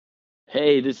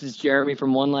Hey, this is Jeremy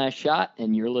from One Last Shot,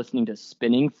 and you're listening to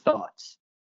Spinning Thoughts.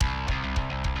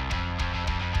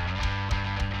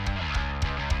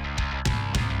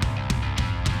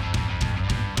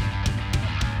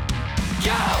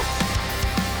 Go!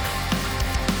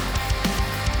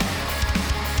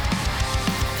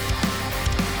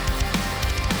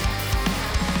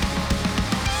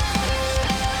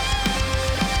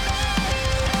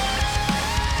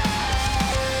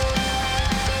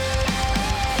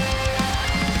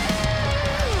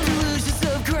 Delusions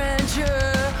of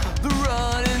grandeur, they're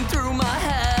running through my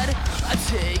head. I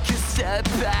take a step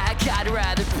back, I'd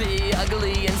rather be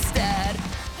ugly instead.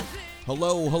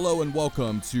 Hello, and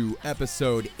welcome to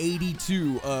episode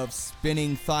 82 of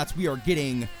Spinning Thoughts. We are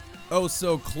getting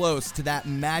so close to that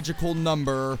magical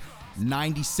number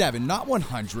 97, not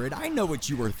 100. I know what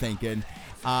you were thinking.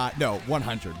 No,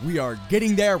 100. We are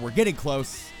getting there. We're getting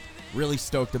close. Really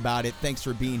stoked about it. Thanks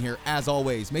for being here. As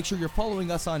always, make sure you're following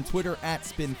us on Twitter at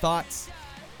Spin Thoughts.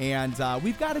 And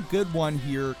we've got a good one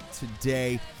here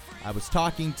today. I was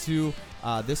talking to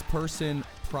this person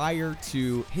prior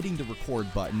to hitting the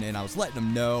record button, and I was letting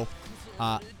them know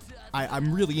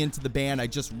I'm really into the band. I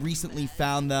just recently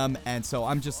found them, and so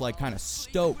I'm just like kind of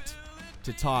stoked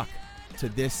to talk to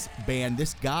this band,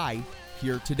 this guy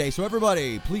here today. So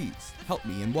everybody, please help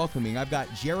me in welcoming. I've got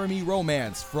Jeremy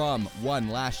Romance from One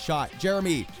Last Shot.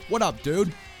 Jeremy, what up,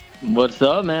 dude? What's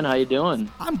up, man? How you doing?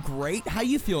 I'm great. How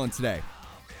you feeling today?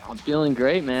 I'm feeling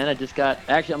great, man. I'm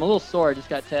a little sore. I just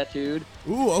got tattooed.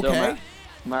 Ooh, So okay.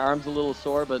 my arm's a little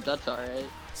sore, but that's all right.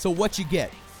 So what you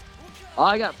get?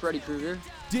 I got Freddy Krueger.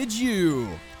 Did you?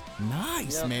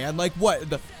 Nice, Yep. man. Like what?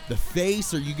 The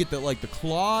face, or you get the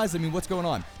claws? I mean, what's going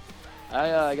on?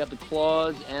 I got the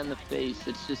claws and the face.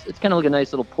 It's kind of like a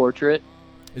nice little portrait.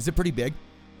 Is it pretty big?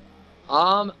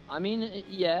 Yeah,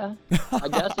 I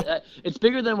guess it's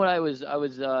bigger than what I was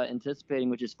anticipating,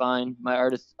 which is fine. My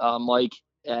artist, Mike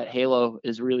at Halo,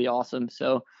 is really awesome.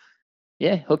 So,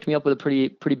 yeah, hooked me up with a pretty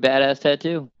badass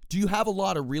tattoo. Do you have a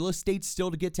lot of real estate still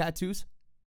to get tattoos?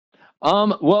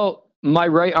 Well, my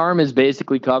right arm is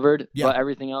basically covered, Yeah. but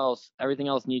everything else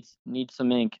needs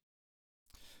some ink.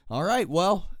 All right.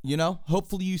 Well,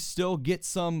 hopefully you still get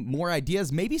some more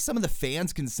ideas. Maybe some of the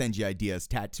fans can send you ideas,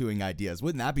 tattooing ideas.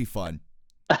 Wouldn't that be fun?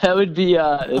 That would be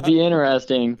it'd be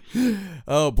interesting.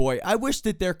 Oh boy, I wish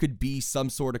that there could be some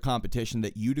sort of competition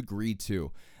that you'd agree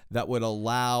to that would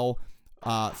allow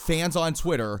fans on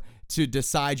Twitter to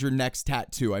decide your next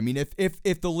tattoo. I mean,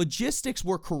 if the logistics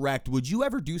were correct, would you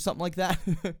ever do something like that?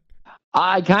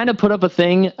 I kind of put up a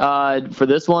thing for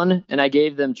this one, and I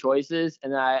gave them choices,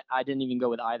 and I didn't even go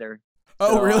with either.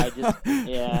 Oh, So really? I just,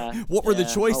 yeah. What were the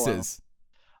yeah, oh well. choices?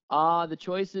 The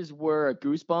choices were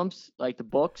Goosebumps, like the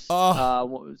books,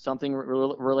 Oh. something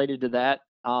related to that,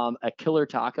 a killer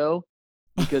taco,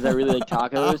 because I really like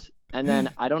tacos, and then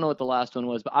I don't know what the last one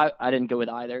was, but I didn't go with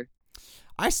either.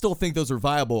 I still think those are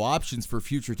viable options for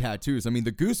future tattoos. I mean,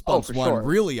 the Goosebumps for one sure.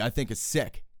 really, I think, is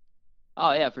sick.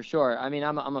 Oh yeah, for sure. I mean,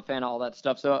 I'm a fan of all that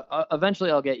stuff, so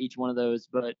eventually I'll get each one of those,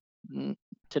 but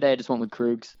today I just went with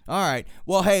Krug's. All right.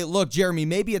 Well, hey, look, Jeremy,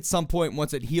 maybe at some point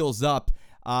once it heals up,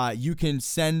 you can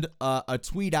send a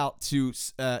tweet out to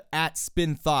at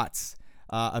Spin Thoughts,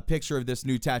 a picture of this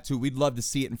new tattoo. We'd love to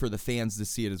see it and for the fans to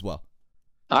see it as well.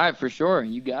 All right, for sure.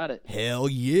 You got it. Hell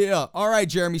yeah. All right,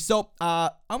 Jeremy. So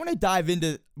I want to dive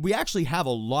into, we actually have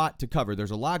a lot to cover.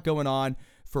 There's a lot going on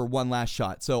for One Last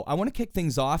Shot. So I want to kick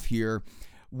things off here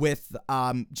with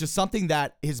just something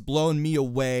that has blown me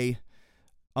away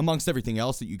amongst everything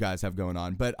else that you guys have going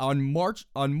on. But on March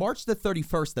the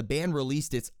 31st, the band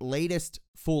released its latest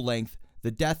full length,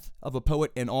 The Death of a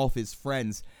Poet and All of His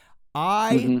Friends.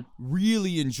 I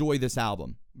really enjoy this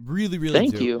album. Really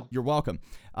Thank do. you. You're welcome.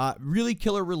 Really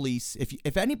killer release.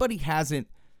 If anybody hasn't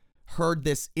heard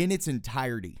this in its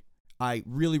entirety, I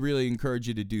really encourage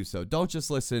you to do so. Don't just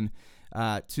listen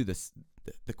to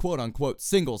the quote-unquote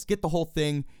singles. Get the whole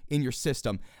thing in your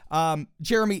system.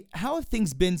 Jeremy, how have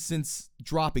things been since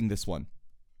dropping this one?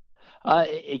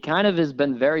 It kind of has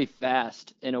been very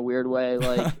fast in a weird way.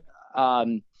 Like,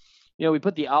 we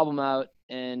put the album out,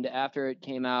 and after it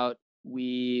came out,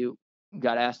 we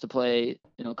got asked to play,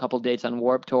 a couple dates on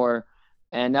Warped Tour,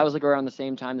 and that was like around the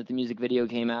same time that the music video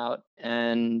came out,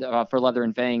 and for Leather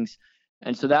and Fangs,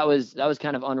 and so that was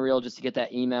kind of unreal just to get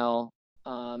that email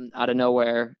out of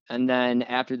nowhere. And then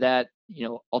after that,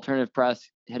 Alternative Press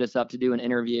hit us up to do an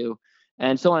interview,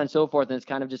 and so on and so forth. And it's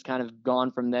kind of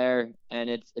gone from there, and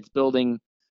it's building.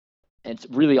 It's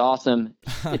really awesome.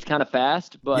 It's kind of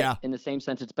fast, but Yeah. in the same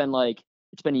sense, it's been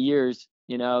years,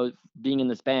 being in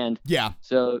this band. Yeah.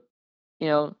 So,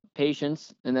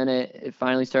 patience, and then it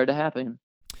finally started to happen.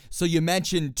 So you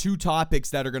mentioned two topics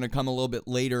that are going to come a little bit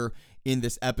later in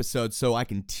this episode, so I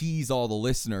can tease all the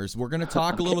listeners. We're going to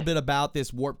talk a little bit about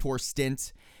this Warped Tour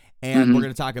stint, and we're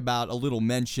going to talk about a little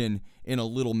mention in a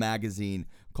little magazine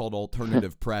called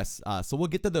Alternative Press. So we'll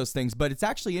get to those things, but it's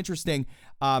actually interesting.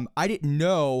 I didn't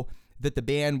know that the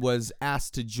band was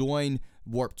asked to join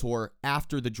Warped Tour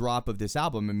after the drop of this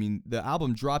album. I mean, the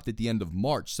album dropped at the end of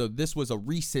March, so this was a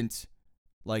recent,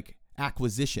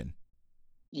 acquisition.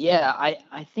 Yeah,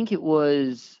 I think it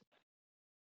was.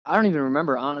 I don't even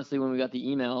remember honestly when we got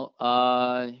the email.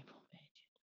 Yeah,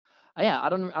 I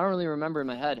don't really remember in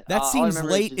my head. That seems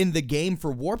late just, in the game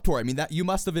for Warped Tour. I mean, that you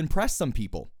must have impressed some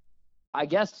people. I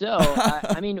guess so.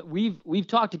 I mean, we've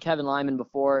talked to Kevin Lyman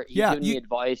before. He's given me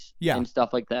advice and stuff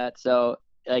like that. So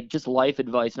just life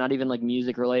advice, not even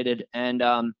music related. And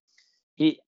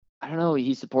I don't know,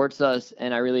 he supports us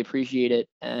and I really appreciate it.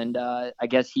 And I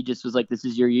guess he just was like, this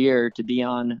is your year to be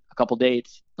on a couple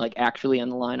dates, actually on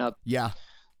the lineup. Yeah.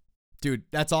 Dude,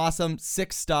 that's awesome.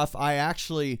 Sick stuff. I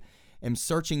actually am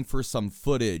searching for some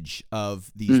footage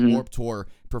of these Warped Tour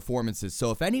performances. So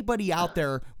if anybody out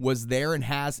there was there and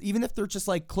has, even if they're just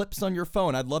clips on your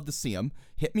phone, I'd love to see them.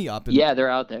 Hit me up. Yeah, they're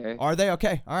out there. Are they?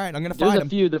 Okay. All right. I'm going to find them. There's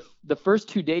a few. The first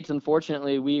two dates,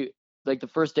 unfortunately, the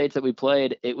first dates that we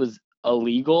played, it was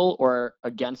illegal or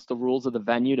against the rules of the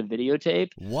venue to videotape.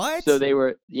 What? So they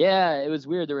were, it was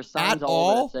weird. There were signs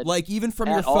all over that said, even from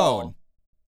your phone?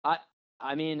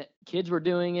 I mean, kids were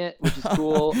doing it, which is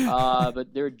cool,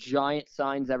 but there were giant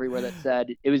signs everywhere that said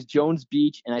it was Jones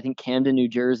Beach and I think Camden, New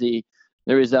Jersey.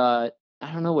 There was I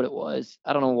don't know what it was.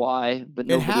 I don't know why, but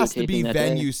no it has to be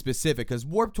venue day. Specific because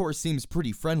Warped Tour seems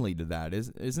pretty friendly to that,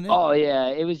 isn't it? Oh yeah,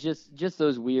 it was just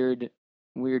those weird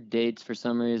dates for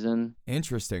some reason.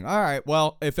 Interesting. All right.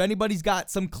 Well, if anybody's got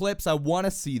some clips, I want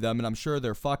to see them, and I'm sure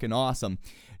they're fucking awesome.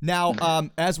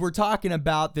 Now, as we're talking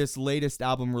about this latest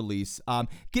album release,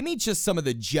 give me just some of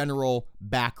the general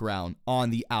background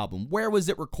on the album. Where was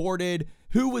it recorded?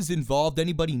 Who was involved?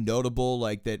 Anybody notable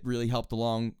that really helped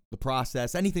along the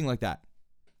process? Anything like that?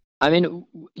 I mean,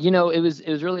 it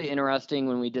was really interesting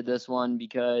when we did this one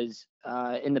because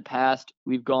in the past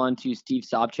we've gone to Steve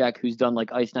Sobchak, who's done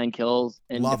Ice Nine Kills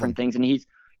and different things, and he's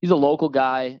a local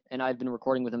guy, and I've been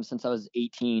recording with him since I was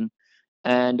 18.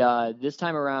 And this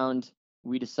time around,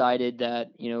 we decided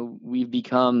that we've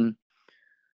become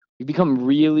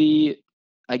really,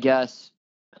 I guess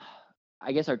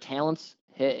our talents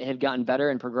have gotten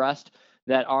better and progressed.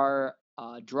 That our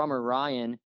drummer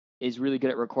Ryan is really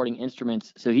good at recording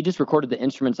instruments, so he just recorded the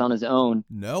instruments on his own.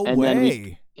 No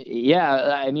way.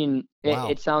 I mean, wow.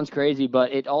 It sounds crazy,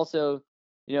 but it also,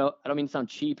 I don't mean to sound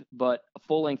cheap, but a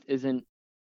full length isn't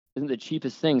the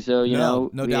cheapest thing. So no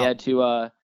we doubt. had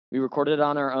to we recorded it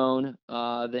on our own,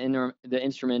 the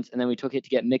instruments, and then we took it to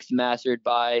get mixed and mastered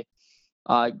by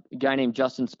a guy named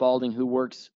Justin Spalding, who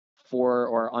works for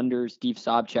or under Steve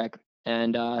Sobchak.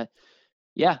 And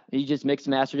he just mixed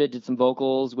and mastered it, did some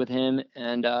vocals with him,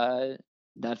 and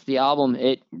that's the album.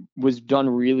 It was done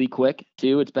really quick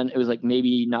too. It was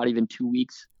maybe not even 2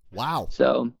 weeks. Wow.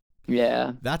 So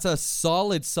yeah, that's a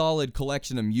solid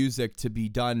collection of music to be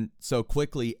done so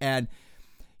quickly. And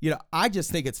I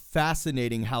just think it's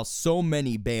fascinating how so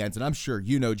many bands, and I'm sure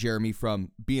Jeremy,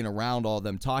 from being around all of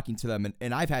them, talking to them,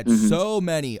 and I've had so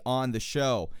many on the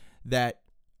show that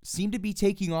seem to be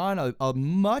taking on a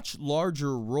much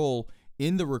larger role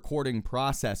in the recording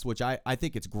process, which I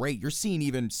think it's great. You're seeing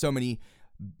even so many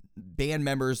band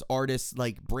members, artists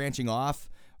branching off,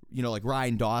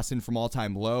 Ryan Dawson from All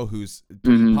Time Low, who's a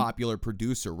pretty popular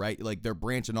producer, right? They're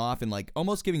branching off and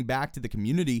almost giving back to the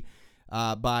community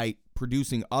by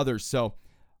producing others. So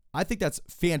I think that's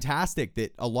fantastic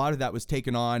that a lot of that was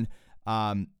taken on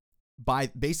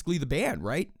by basically the band,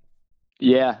 right?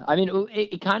 Yeah. I mean,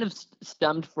 it kind of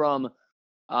stemmed from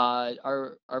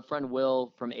our friend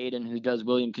Will from Aiden, who does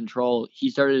William Control. He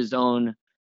started his own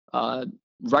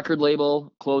record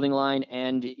label, clothing line,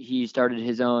 and he started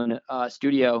his own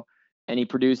studio, and he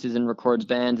produces and records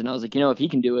bands. And I was like, if he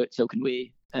can do it, so can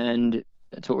we. And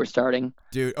that's what we're starting.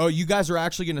 Dude, you guys are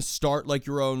actually going to start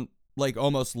your own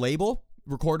almost label?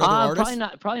 Record other artists?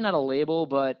 Probably not a label,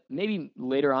 but maybe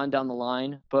later on down the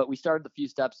line. But we started the few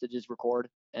steps to just record.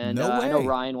 And I know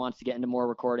Ryan wants to get into more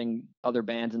recording other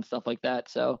bands and stuff like that.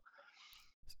 So,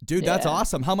 dude, that's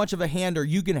awesome. How much of a hand are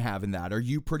you going to have in that? Are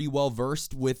you pretty well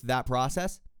versed with that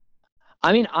process?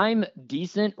 I mean, I'm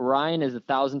decent. Ryan is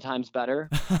 1,000 times better,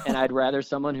 and I'd rather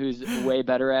someone who's way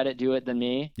better at it do it than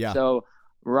me. Yeah. So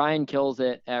Ryan kills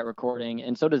it at recording,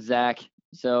 and so does Zach.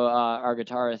 So our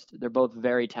guitarist, they're both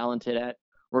very talented at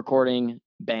recording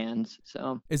bands.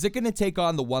 So is it going to take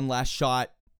on the One Last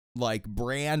Shot like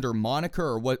brand or moniker,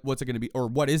 or what's it going to be, or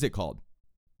what is it called?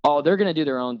 Oh, they're gonna do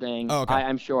their own thing. Oh, okay.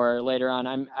 I'm sure later on.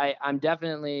 I'm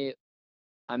definitely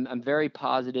I'm very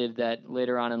positive that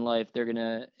later on in life they're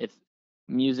gonna, if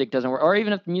music doesn't work, or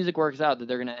even if music works out, that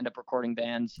they're gonna end up recording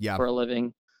bands for a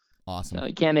living. Awesome. So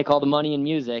you can't make all the money in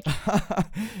music.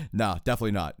 No,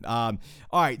 definitely not. All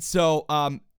right, so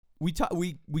we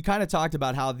kind of talked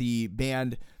about how the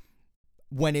band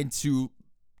went into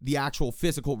the actual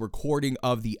physical recording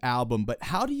of the album, but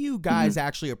how do you guys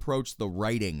actually approach the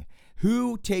writing?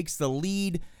 Who takes the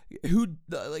lead?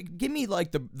 Give me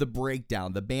like the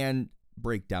breakdown, the band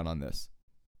breakdown on this.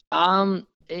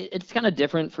 It's kind of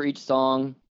different for each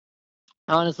song.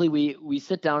 Honestly, we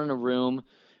sit down in a room,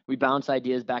 we bounce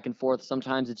ideas back and forth.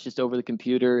 Sometimes it's just over the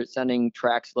computer, sending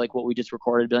tracks like what we just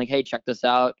recorded, be like, hey, check this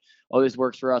out. Oh, this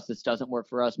works for us. This doesn't work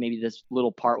for us. Maybe this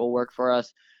little part will work for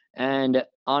us. And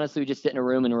honestly, we just sit in a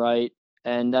room and write,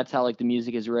 and that's how like the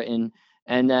music is written.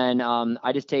 And then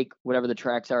I just take whatever the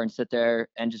tracks are and sit there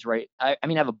and just write. I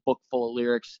have a book full of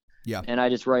lyrics. Yeah. And I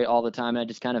just write all the time. And I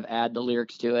just kind of add the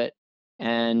lyrics to it.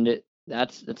 And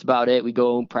that's about it. We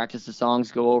go practice the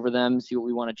songs, go over them, see what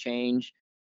we want to change.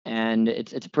 And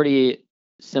it's a pretty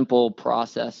simple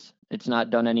process. It's not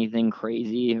done anything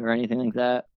crazy or anything like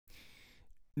that.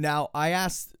 Now, I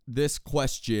asked this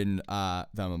question that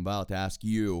I'm about to ask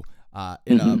you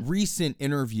in a recent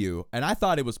interview, and I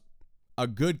thought it was a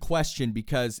good question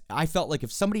because I felt like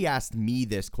if somebody asked me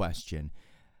this question,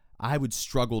 I would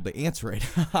struggle to answer it.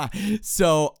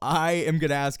 So I am going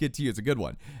to ask it to you. It's a good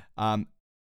one.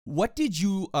 What did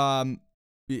you,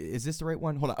 is this the right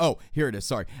one? Hold on. Oh, here it is.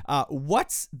 Sorry.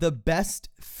 What's the best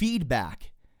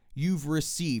feedback you've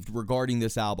received regarding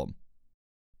this album?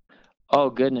 Oh,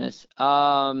 goodness.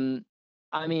 I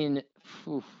mean,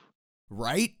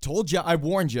 right? Told you. I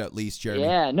warned you at least, Jeremy.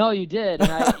 Yeah, no, you did. And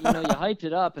you hyped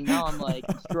it up, and now I'm like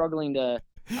struggling to,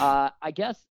 I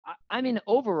guess, I mean,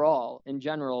 overall, in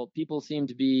general, people seem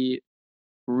to be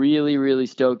really, really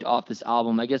stoked off this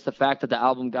album. I guess the fact that the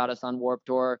album got us on Warped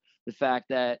Tour, the fact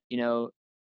that,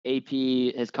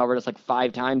 AP has covered us like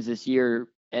 5 times this year,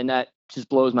 and that just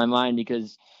blows my mind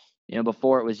because,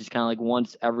 before it was just kind of like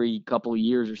once every couple of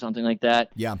years or something like that.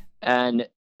 Yeah. And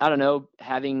I don't know,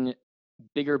 having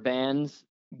bigger bands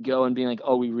go and being like,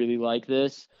 oh, we really like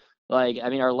this. Like, I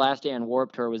mean, our last day on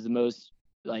Warped Tour was the most,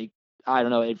 like, I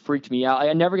don't know, it freaked me out.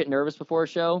 I never get nervous before a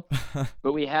show,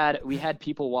 but we had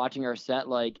people watching our set,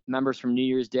 like members from New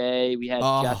Year's Day. We had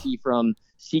Jesse from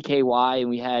CKY, and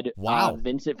we had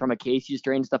Vincent from Acacia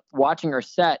Strain and stuff watching our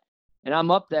set. And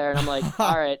I'm up there, and I'm like,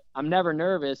 all right, I'm never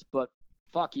nervous, but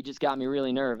fuck, you just got me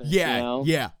really nervous. Yeah,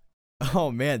 yeah. Oh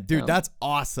man, dude, that's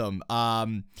awesome.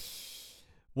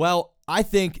 Well, I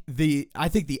think the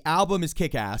album is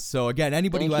kick-ass. So again,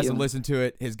 anybody who hasn't listened to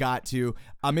it has got to.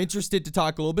 I'm interested to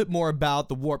talk a little bit more about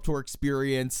the Warped Tour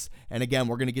experience. And again,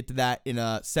 we're going to get to that in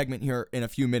a segment here in a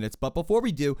few minutes. But before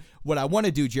we do, what I want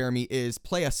to do, Jeremy, is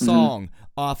play a song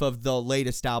off of the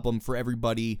latest album for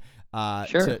everybody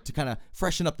to kind of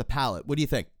freshen up the palate. What do you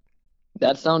think?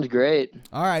 That sounds great.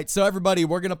 All right, so everybody,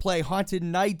 we're going to play Haunted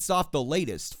Nights off the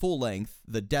latest full-length,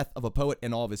 The Death of a Poet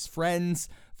and All of His Friends,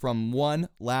 from One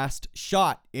Last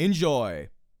Shot. Enjoy.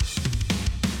 You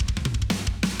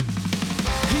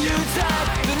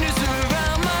tied the noose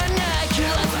around my neck. You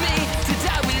left me to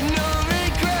die with no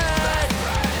regret.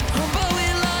 But we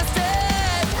lost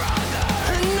it.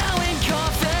 And now in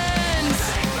coffins.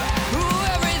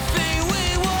 Everything we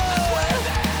were.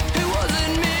 It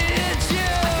wasn't me, it's you.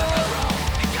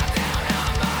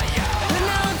 And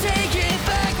now I'm taking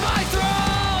back my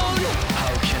throne. How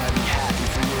can I be happy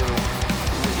for you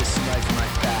with this knife in my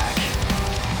back?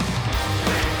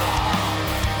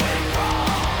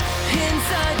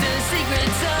 Inside the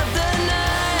secrets of the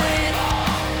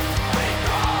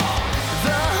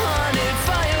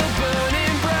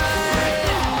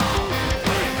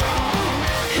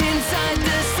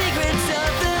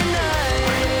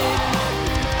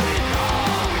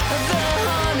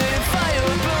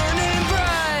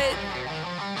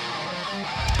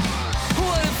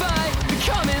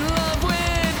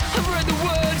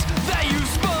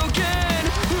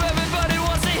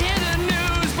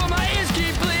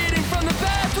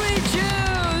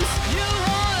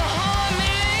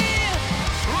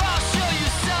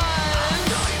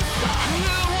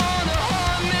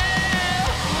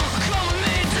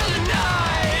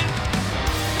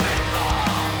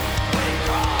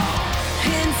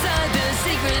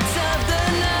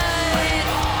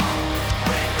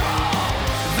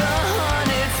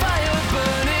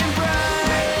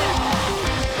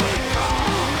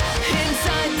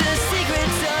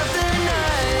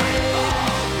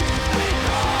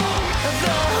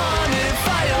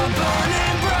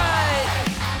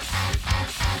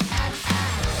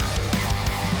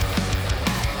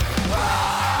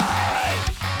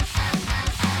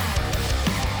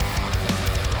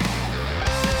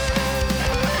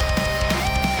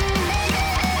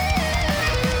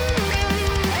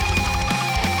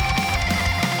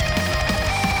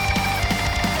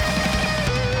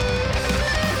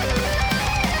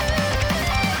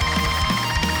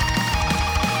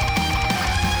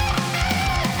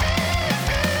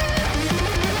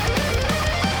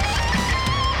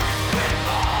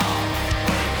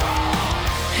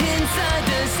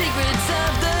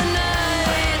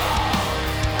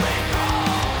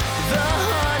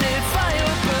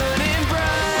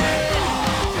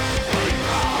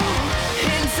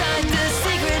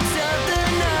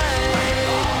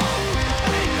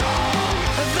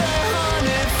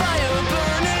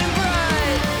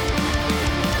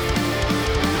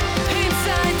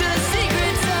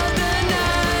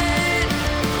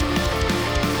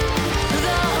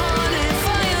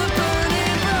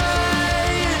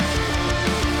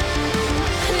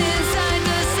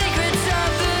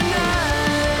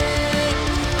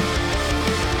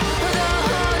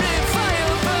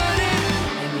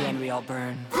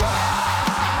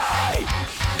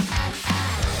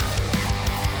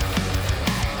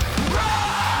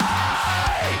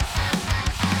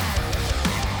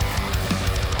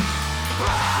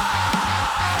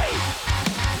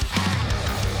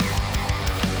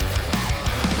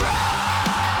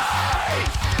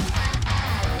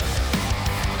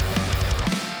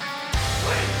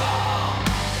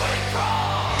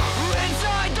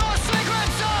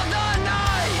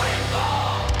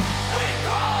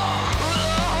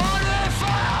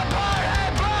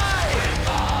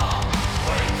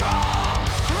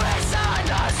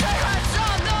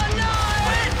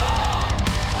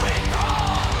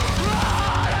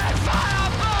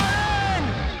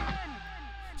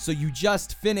so you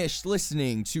just finished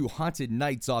listening to Haunted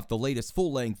Nights off the latest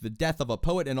full-length, The Death of a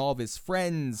Poet and All of His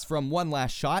Friends from One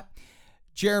Last Shot.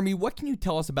 Jeremy, what can you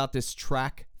tell us about this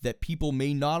track that people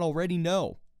may not already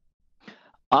know?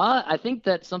 I think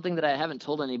that something that I haven't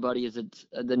told anybody is that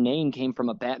the name came from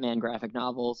a Batman graphic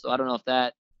novel. So I don't know if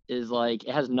that is like,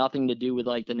 it has nothing to do with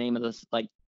like the name of this, like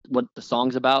what the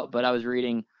song's about. But I was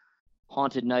reading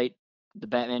Haunted Night, the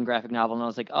Batman graphic novel, and I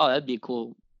was like, oh, that'd be a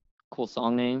cool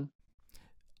song name.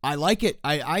 I like it.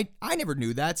 I never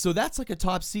knew that. So that's like a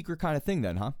top secret kind of thing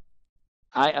then, huh?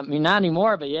 I mean, not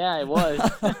anymore, but yeah, it was.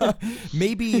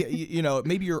 Maybe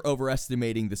maybe you're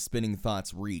overestimating the Spinning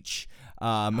Thoughts reach.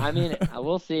 I mean,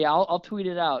 we'll see. I'll tweet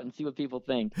it out and see what people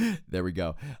think. There we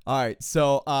go. All right.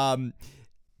 So,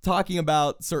 talking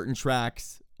about certain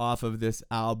tracks off of this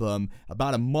album,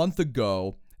 about a month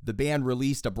ago, the band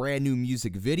released a brand new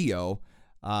music video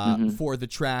for the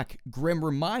track "Grim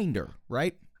Reminder."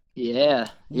 Right? Yeah.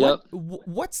 Yep.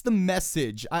 What's the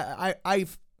message?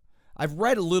 I've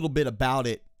read a little bit about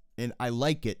it, and I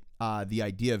like it, the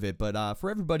idea of it. But for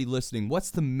everybody listening,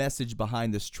 what's the message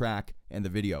behind this track and the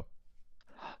video?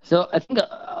 So I think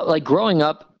like growing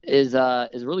up is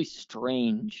really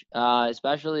strange,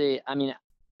 especially. I mean,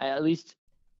 at least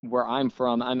where I'm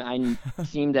from, I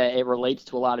seem that it relates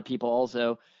to a lot of people.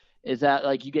 Also, is that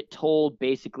like you get told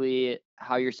basically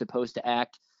how you're supposed to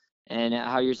act and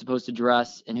how you're supposed to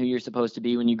dress and who you're supposed to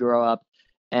be when you grow up.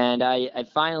 And I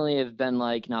finally have been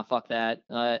like, nah, fuck that.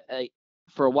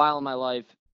 For a while in my life,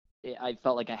 I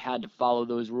felt like I had to follow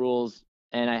those rules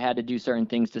and I had to do certain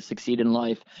things to succeed in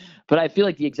life. But I feel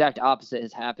like the exact opposite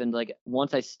has happened. Like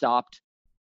once I stopped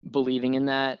believing in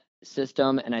that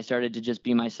system and I started to just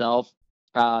be myself,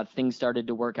 things started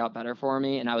to work out better for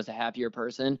me and I was a happier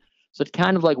person. So it's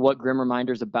kind of like what Grim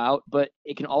Reminder's about, but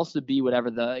it can also be whatever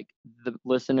the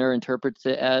listener interprets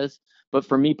it as. But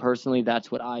for me personally, that's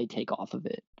what I take off of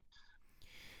it.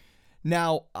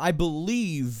 Now, I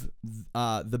believe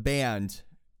the band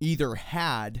either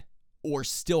had or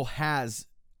still has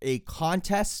a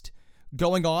contest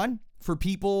going on for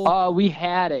people. We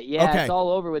had it. Yeah, okay. It's all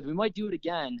over with. We might do it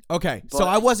again. Okay, so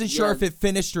I wasn't sure if it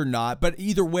finished or not, but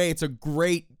either way, it's a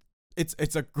great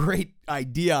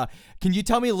idea. Can you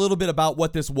tell me a little bit about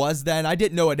what this was then? I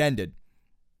didn't know it ended.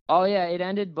 Oh yeah, it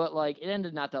ended, but like it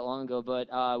ended not that long ago. But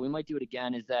we might do it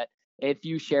again. Is that if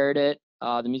you shared it,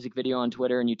 the music video on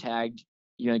Twitter, and you tagged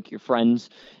your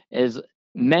friends as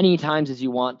many times as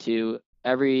you want to,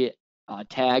 every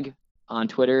tag on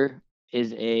Twitter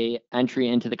is a entry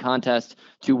into the contest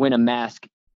to win a mask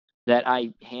that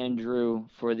I hand drew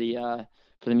for the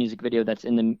music video that's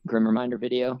in the Grim Reminder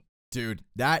video. Dude,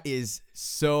 that is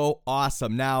so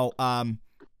awesome. Now,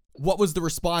 what was the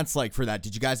response like for that?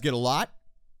 Did you guys get a lot?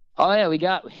 Oh yeah, we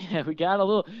got a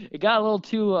little. It got a little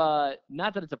too.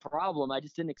 Not that it's a problem. I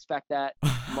just didn't expect that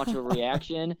much of a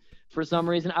reaction for some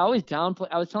reason. I always downplay.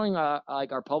 I was telling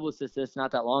like our publicist this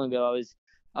not that long ago.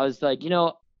 I was like,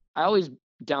 I always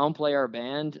downplay our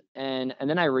band, and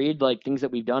then I read like things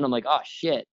that we've done. I'm like, oh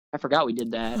shit, I forgot we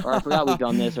did that, or I forgot we've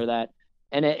done this or that,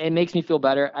 and it makes me feel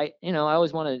better. I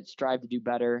always want to strive to do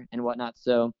better and whatnot.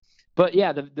 So, but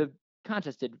yeah, the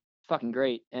contest did fucking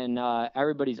great, and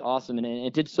everybody's awesome, and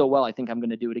it did so well. I think I'm going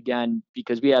to do it again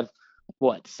because we have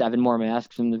 7 more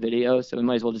masks in the video, so we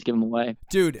might as well just give them away.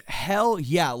 Dude, hell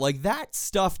yeah. Like that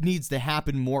stuff needs to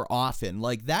happen more often.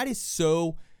 Like that is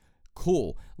so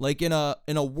cool. Like in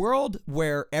a world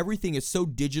where everything is so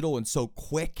digital and so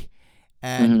quick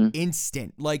and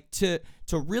instant, like to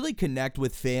really connect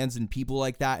with fans and people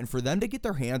like that, and for them to get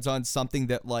their hands on something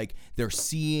that like they're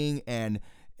seeing and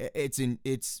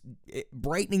it's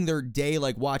brightening their day,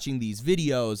 like watching these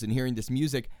videos and hearing this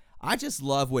music. I just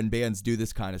love when bands do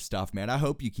this kind of stuff, man. I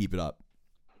hope you keep it up.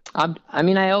 I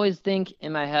mean, I always think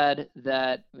in my head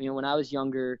that, when I was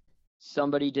younger,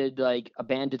 somebody did like a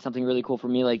band did something really cool for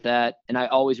me like that. And I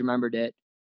always remembered it.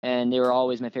 And they were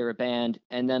always my favorite band.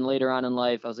 And then later on in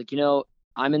life, I was like,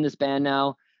 I'm in this band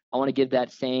now. I want to give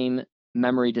that same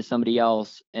memory to somebody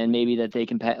else, and maybe that they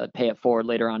can pay it forward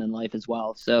later on in life as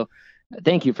well. So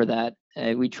thank you for that.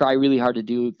 We try really hard to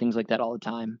do things like that all the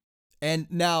time. And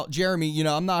now, Jeremy,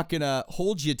 I'm not going to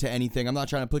hold you to anything. I'm not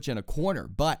trying to put you in a corner.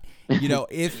 But,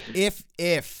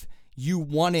 if you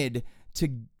wanted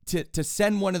to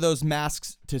send one of those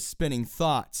masks to Spinning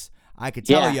Thoughts, I could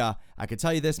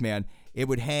tell you this, man. It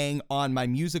would hang on my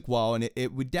music wall, and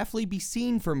it would definitely be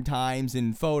seen from times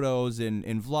in photos and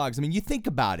vlogs. I mean, you think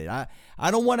about it. I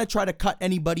don't want to try to cut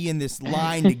anybody in this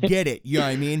line to get it. You know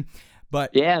what I mean?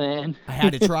 But yeah, man. I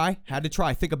had to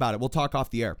try. Think about it. We'll talk off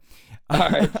the air. All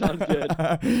right, sounds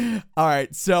good. All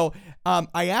right. So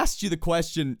I asked you the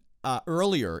question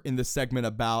earlier in the segment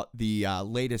about the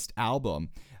latest album,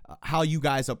 how you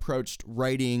guys approached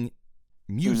writing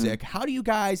music. How do you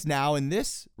guys now, in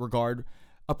this regard,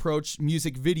 approach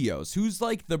music videos? Who's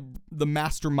like the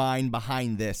mastermind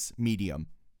behind this medium?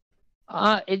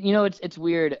 It's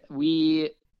weird.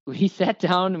 We sat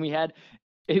down and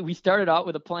we started out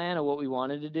with a plan of what we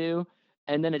wanted to do,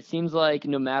 and then it seems like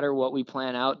no matter what we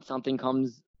plan out, something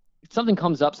comes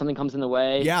up, something comes in the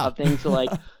way of things. So like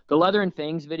the Leather and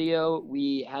Fangs video,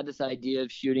 we had this idea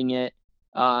of shooting it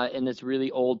in this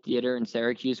really old theater in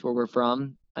Syracuse, where we're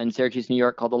from, in Syracuse, New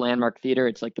York, called the Landmark Theater.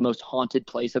 It's like the most haunted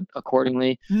place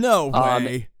accordingly. No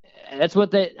way. That's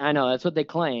what they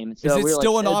claim. So Is it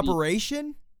still in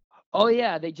operation? Oh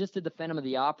yeah, they just did the Phantom of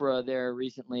the Opera there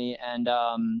recently, and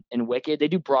in Wicked. They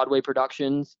do Broadway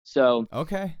productions. So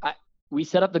okay, we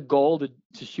set up the goal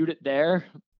to shoot it there,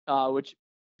 which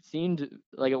seemed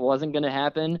like it wasn't going to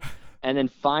happen. And then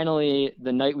finally,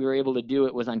 the night we were able to do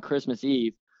it was on Christmas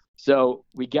Eve. So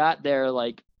we got there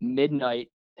like midnight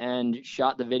and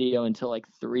shot the video until like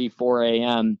 4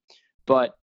 a.m.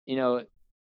 But,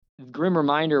 Grim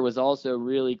Reminder was also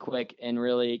really quick and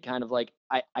really kind of like,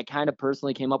 I kind of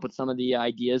personally came up with some of the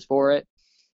ideas for it.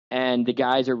 And the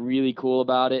guys are really cool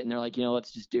about it. And they're like,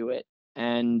 let's just do it.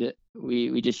 And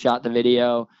we just shot the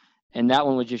video. And that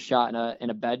one was just shot in a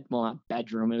not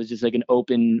bedroom. It was just like an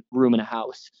open room in a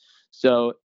house.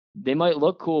 So they might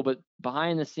look cool, but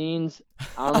behind the scenes,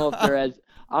 I don't know if they're as.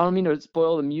 I don't mean to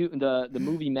spoil the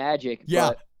movie magic. Yeah.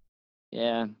 But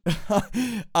yeah.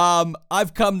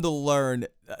 I've come to learn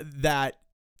that.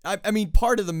 I mean,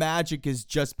 part of the magic is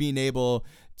just being able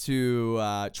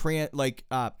to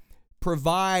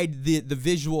provide the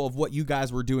visual of what you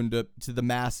guys were doing to the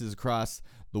masses across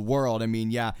the world. I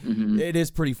mean, It is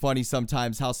pretty funny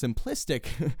sometimes how simplistic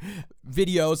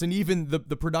videos and even the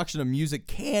production of music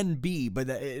can be, but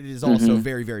it is also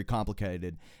very, very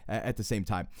complicated at the same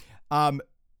time.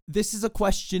 This is a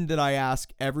question that I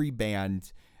ask every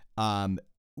band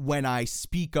when I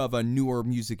speak of a newer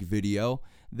music video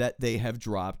that they have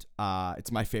dropped.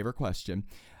 It's my favorite question.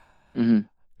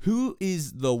 Who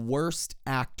is the worst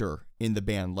actor in the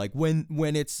band? Like when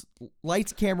it's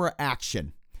lights, camera,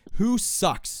 action, who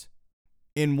sucks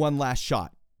in One Last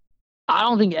Shot? I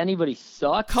don't think anybody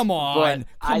sucks. Come on.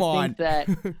 I think that,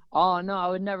 oh no, I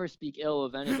would never speak ill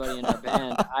of anybody in our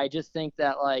band. I just think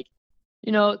that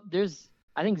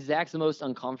I think Zach's the most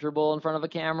uncomfortable in front of a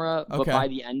camera, but by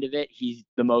the end of it, he's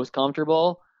the most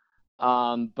comfortable.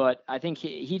 But I think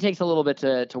he takes a little bit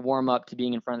to warm up to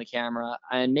being in front of the camera,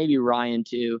 and maybe Ryan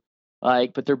too.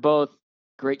 But they're both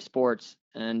great sports,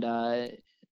 and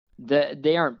they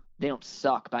don't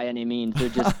suck by any means. They're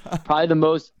just probably the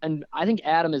most, and I think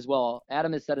Adam as well.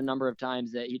 Adam has said a number of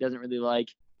times that he doesn't really like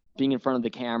being in front of the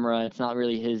camera. It's not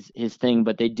really his thing,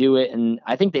 but they do it, and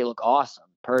I think they look awesome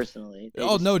personally.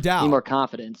 No doubt. Need more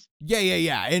confidence.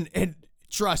 Yeah. And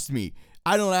trust me,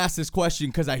 I don't ask this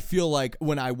question because I feel like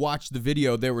when I watched the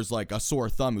video, there was like a sore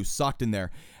thumb who sucked in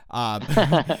there.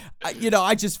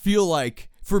 I just feel like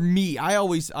for me, I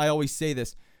always say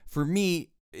this, for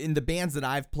me, in the bands that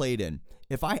I've played in,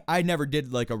 if I never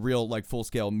did like a real like full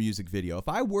scale music video, if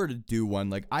I were to do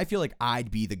one, like I feel like I'd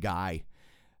be the guy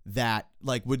that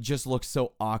like would just look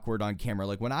so awkward on camera.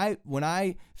 Like when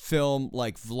I film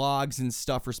like vlogs and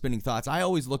stuff for Spinning Thoughts, I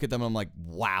always look at them and I'm like,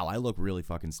 wow, I look really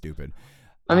fucking stupid.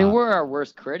 I mean, we're our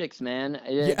worst critics, man.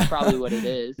 It's probably what it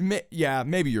is. Yeah,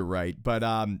 maybe you're right. But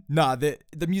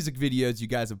the music videos you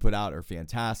guys have put out are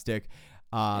fantastic.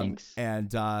 Thanks.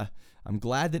 And I'm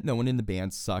glad that no one in the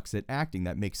band sucks at acting.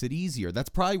 That makes it easier. That's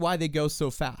probably why they go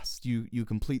so fast. You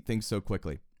complete things so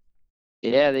quickly.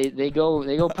 Yeah, they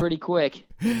go pretty quick.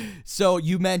 So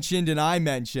you mentioned, and I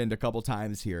mentioned a couple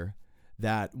times here,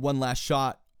 that One Last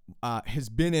Shot has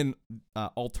been in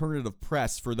alternative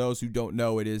press. For those who don't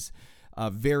know, it is a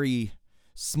very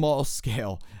small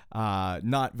scale,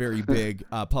 not very big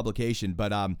publication.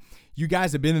 But you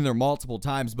guys have been in there multiple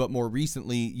times, but more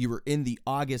recently you were in the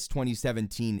August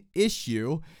 2017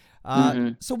 issue.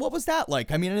 So what was that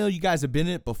like? I mean, I know you guys have been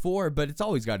in it before, but it's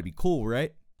always got to be cool,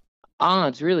 right? Oh,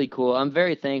 it's really cool. I'm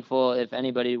very thankful if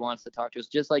anybody wants to talk to us,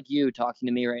 just like you talking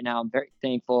to me right now. I'm very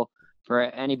thankful for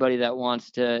anybody that wants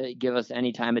to give us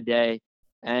any time of day.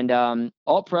 And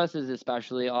Alt Press is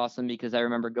especially awesome because I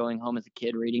remember going home as a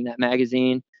kid reading that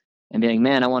magazine and being,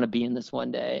 man, I want to be in this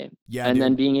one day. Yeah, and dude.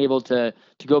 Then being able to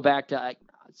go back to,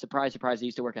 surprise, I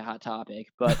used to work at Hot Topic,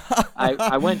 but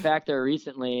I went back there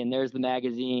recently and there's the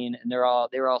magazine and they were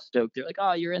all stoked. They're like,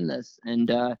 oh, you're in this.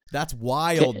 And that's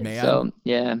wild, man. So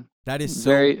yeah. That is so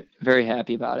very, very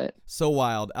happy about it. So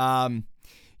wild.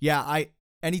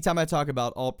 Anytime I talk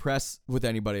about Alt Press with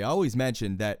anybody, I always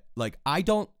mention that like I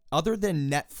don't other than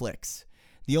Netflix,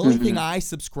 the only thing I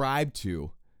subscribe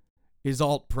to is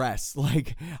Alt Press.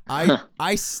 Like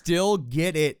I still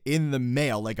get it in the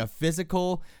mail, like a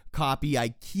physical copy. I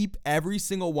keep every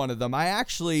single one of them.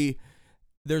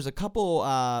 There's a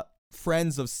couple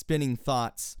friends of Spinning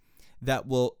Thoughts that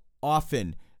will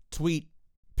often tweet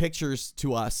pictures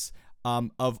to us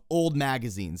of old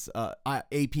magazines,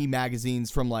 AP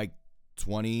magazines from like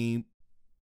 2010,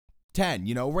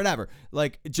 whatever,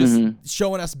 like just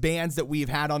showing us bands that we've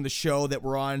had on the show that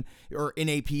were on or in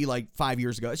AP like 5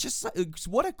 years ago. It's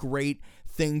what a great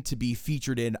thing to be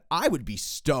featured in. I would be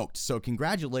stoked. So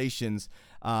congratulations.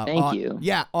 Thank you.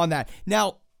 Yeah, on that.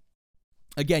 Now,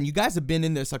 again, you guys have been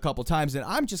in this a couple times, and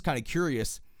I'm just kind of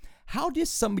curious, how does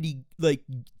somebody like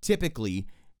typically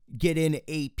get in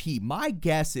AP? My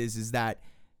guess is that,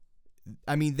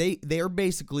 I mean, they're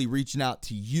basically reaching out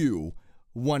to you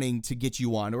wanting to get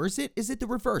you on, or is it the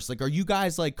reverse? Like, are you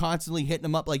guys like constantly hitting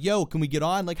them up like, yo, can we get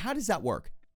on? Like, how does that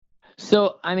work?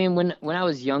 So, I mean, when I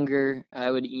was younger,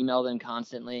 I would email them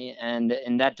constantly, and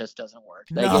that just doesn't work.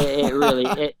 Like, No. it really,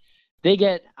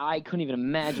 I couldn't even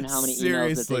imagine how many emails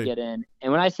that Seriously. they get in.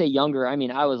 And when I say younger, I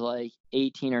mean, I was like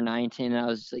 18 or 19, and I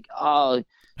was just like, oh,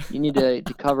 you need to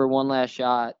cover one last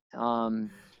shot.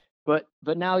 But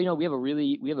now, we have a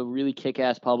really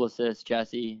kick-ass publicist,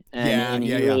 Jesse, and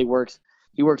he really works.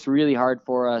 He works really hard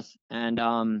for us, and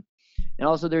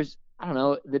also there's, I don't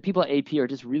know, the people at AP are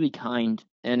just really kind,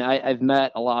 and I've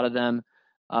met a lot of them,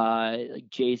 like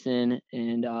Jason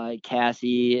and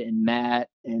Cassie and Matt,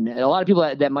 and a lot of people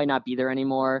that might not be there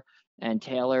anymore, and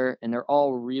Taylor, and they're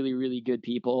all really, really good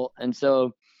people. And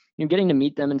so, getting to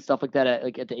meet them and stuff like that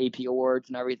at the AP awards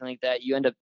and everything like that, you end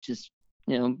up just,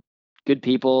 good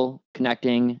people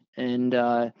connecting and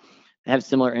have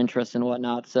similar interests and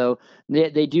whatnot. So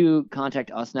they do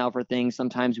contact us now for things.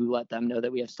 Sometimes we let them know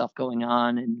that we have stuff going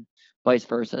on and vice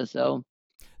versa. So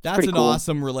that's an cool.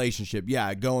 awesome relationship.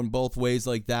 Yeah, going both ways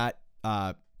like that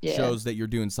shows that you're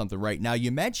doing something right. Now,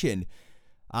 you mentioned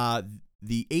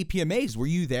the APMAs. Were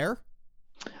you there?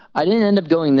 I didn't end up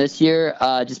going this year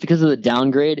just because of the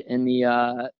downgrade in the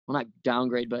well, not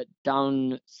downgrade, but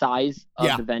downsize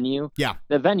of the venue. Yeah.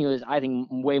 The venue is, I think,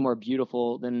 way more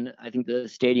beautiful than I think the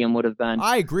stadium would have been.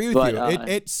 I agree with you.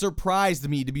 It surprised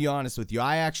me, to be honest with you.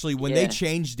 I actually, when they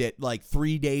changed it like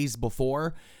 3 days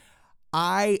before,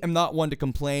 I am not one to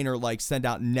complain or like send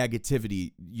out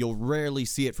negativity. You'll rarely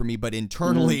see it from me, but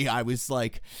internally I was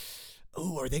like,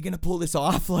 oh, are they going to pull this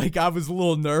off? Like, I was a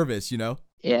little nervous,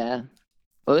 Yeah.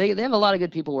 Well, they have a lot of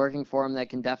good people working for them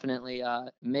that can definitely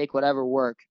make whatever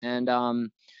work. And I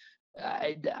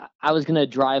was going to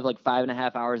drive like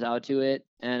 5.5 hours out to it.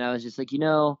 And I was just like,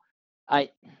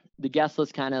 the guest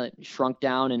list kind of shrunk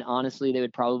down. And honestly, they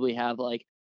would probably have like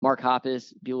Mark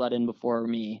Hoppus be let in before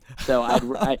me. So I'd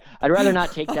rather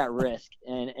not take that risk.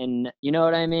 And you know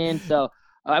what I mean? So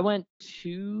I went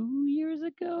 2 years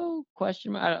ago,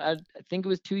 I think it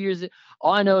was 2 years.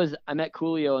 All I know is I met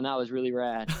Coolio, and that was really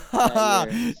rad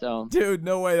that year, so. Dude,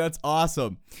 no way. That's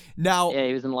awesome. Now, yeah,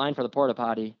 he was in line for the porta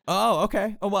potty. Oh,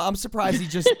 okay. Oh, well, I'm surprised he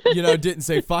just, didn't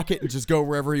say fuck it and just go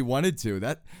wherever he wanted to.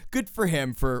 That good for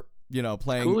him for,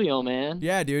 playing. Coolio, man.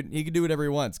 Yeah, dude. He can do whatever he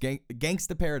wants.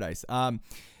 Gangsta Paradise.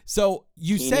 So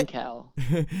you said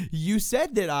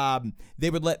that they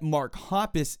would let Mark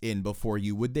Hoppus in before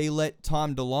you. Would they let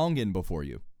Tom DeLonge in before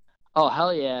you? Oh,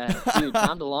 hell yeah. Dude,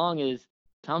 Tom DeLonge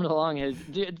has,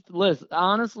 dude, listen,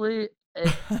 honestly,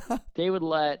 they would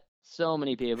let so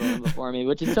many people in before me,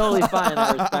 which is totally fine.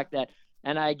 I respect that,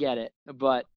 and I get it.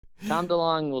 But Tom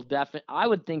DeLonge will definitely, I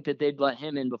would think that they'd let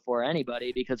him in before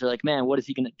anybody because they're like, man, what is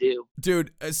he going to do?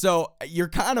 Dude, so you're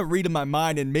kind of reading my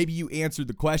mind, and maybe you answered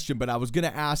the question, but I was going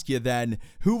to ask you then,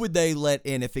 who would they let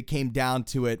in if it came down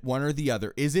to it, one or the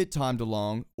other? Is it Tom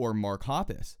DeLonge or Mark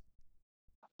Hoppus?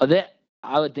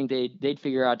 I would think they'd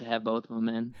figure out to have both of them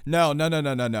in. No.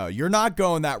 You're not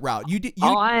going that route.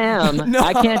 I am. No.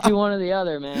 I can't do one or the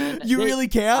other, man. Really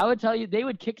can't? I would tell you, they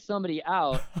would kick somebody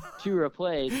out to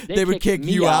replace. They would kick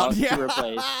you out to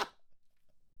replace.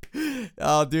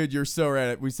 Oh, dude, you're so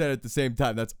right. We said it at the same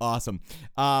time. That's awesome.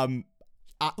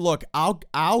 Look,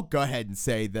 I'll go ahead and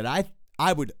say that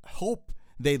I would hope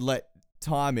they'd let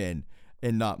Tom in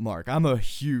and not Mark. I'm a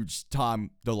huge Tom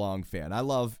DeLonge fan. I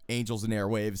love Angels and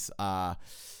Airwaves,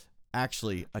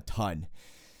 actually a ton.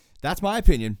 That's my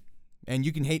opinion, and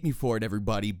you can hate me for it,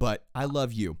 everybody, but I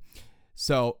love you.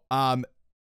 So, all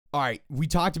right, we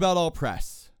talked about Alt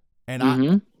Press,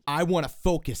 and I want to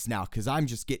focus now because I'm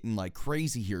just getting like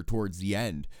crazy here towards the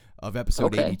end of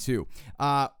episode 82.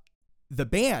 The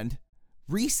band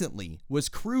recently was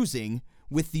cruising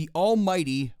with the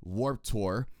almighty Warped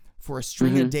Tour for a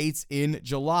string of dates in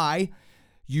July.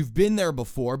 You've been there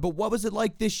before, but what was it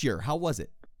like this year? How was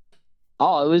it?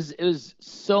 Oh, it was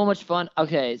so much fun.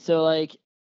 Okay, so like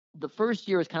the first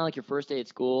year was kind of like your first day at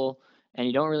school, and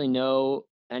you don't really know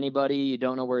anybody. You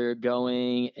don't know where you're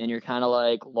going, and you're kind of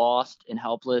like lost and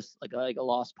helpless, like a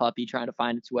lost puppy trying to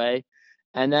find its way.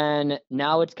 And then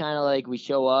now it's kind of like we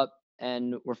show up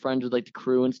and we're friends with like the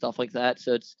crew and stuff like that.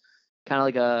 So it's kind of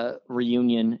like a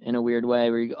reunion in a weird way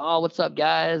where you go, oh, what's up,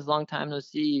 guys? Long time no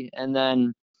see. And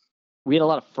then we had a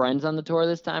lot of friends on the tour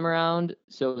this time around,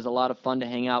 so it was a lot of fun to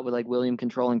hang out with like William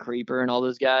Control and Creeper and all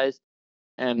those guys,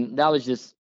 and that was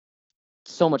just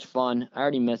so much fun. I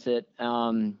already miss it.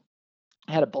 I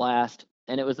had a blast,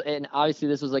 and and obviously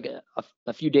this was like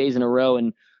a few days in a row,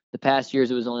 and the past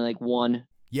years it was only like one.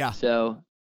 Yeah. So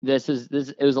this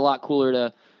it was a lot cooler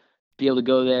to be able to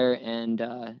go there,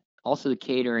 and also the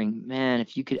catering, man.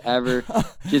 If you could ever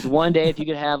just one day, if you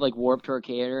could have like Warped Tour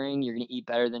catering, you're gonna eat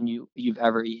better than you've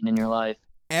ever eaten in your life.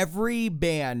 Every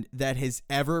band that has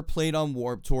ever played on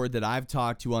Warped Tour that I've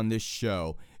talked to on this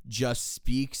show just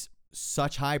speaks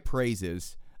such high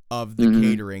praises of the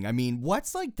catering. I mean,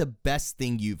 what's like the best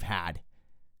thing you've had?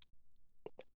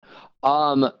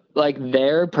 Like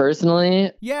there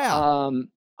personally, Yeah.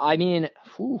 I mean,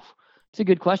 it's a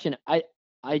good question.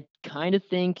 I kind of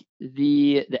think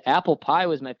the apple pie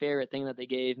was my favorite thing that they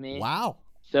gave me. Wow.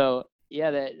 So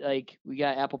yeah, that like we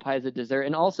got apple pie as a dessert,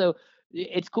 and also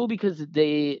it's cool because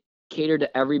they cater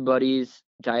to everybody's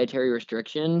dietary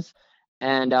restrictions,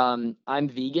 and I'm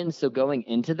vegan, so going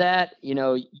into that,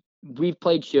 we've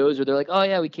played shows where they're like, oh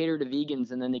yeah, we cater to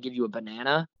vegans, and then they give you a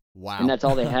banana, Wow. and that's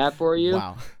all they have for you.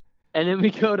 Wow. And then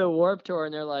we go to Warped Tour,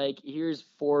 and they're like, here's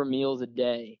 4 meals a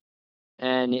day,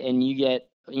 and you get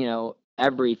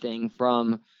everything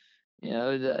from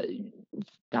the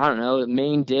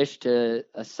main dish to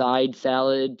a side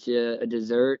salad to a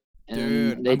dessert, and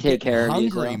Dude, they I'm take getting care of you.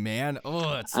 hungry, So man.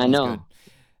 Oh, it I sounds know good.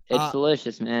 it's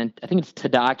delicious, man. I think it's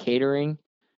Tada Catering.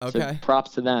 Okay. So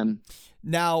props to them.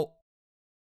 Now,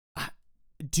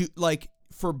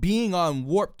 for being on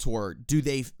Warped Tour, do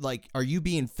they are you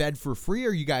being fed for free?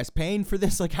 Or are you guys paying for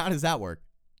this? Like, how does that work?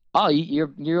 Oh,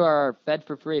 you are fed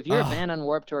for free. If you're a band on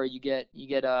Warped Tour, you get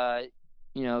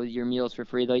your meals for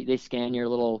free. They scan your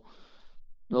little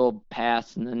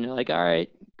pass, and then they're like, all right,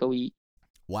 go eat.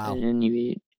 Wow. And then you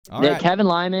eat. All right. Kevin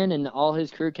Lyman and all his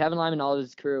crew. Kevin Lyman and all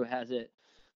his crew has it.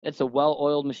 It's a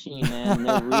well-oiled machine, man. And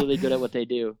they're really good at what they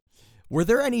do. Were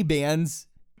there any bands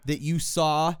that you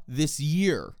saw this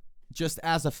year, just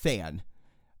as a fan,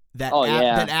 that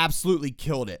that absolutely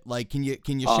killed it? Like, can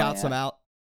you shout some out?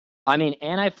 I mean,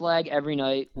 Anti-Flag every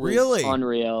night was really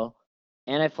unreal.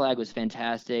 Anti-Flag was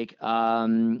fantastic.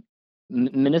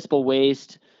 Municipal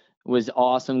Waste was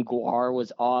awesome. Guar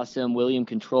was awesome. William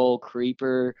Control,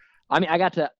 Creeper. I mean,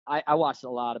 I watched a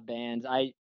lot of bands.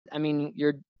 I mean,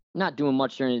 you're not doing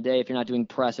much during the day if you're not doing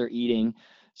press or eating.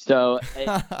 So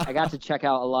I got to check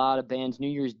out a lot of bands. New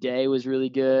Year's Day was really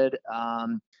good.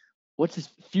 What's this?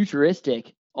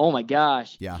 Futuristic. Oh my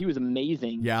gosh. Yeah. He was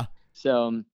amazing. Yeah.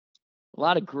 So a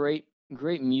lot of great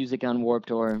music on Warped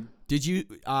Tour. Did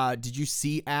you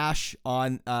see Ash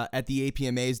on at the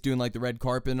APMAs doing like the red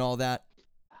carpet and all that?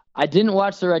 I didn't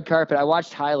watch the red carpet. I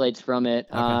watched highlights from it.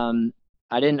 Okay.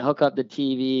 I didn't hook up the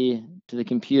TV to the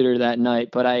computer that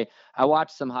night, but I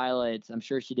watched some highlights. I'm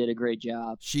sure she did a great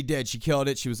job. She did. She killed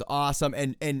it. She was awesome.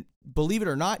 And believe it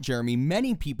or not, Jeremy,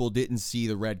 many people didn't see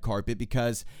the red carpet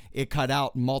because it cut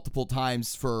out multiple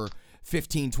times for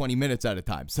 15, 20 minutes at a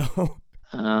time. So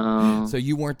so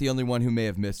you weren't the only one who may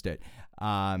have missed it,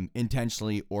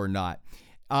 intentionally or not.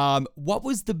 What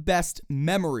was the best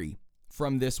memory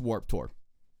from this Warped Tour?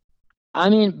 I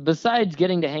mean, besides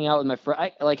getting to hang out with my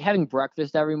friend, like having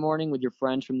breakfast every morning with your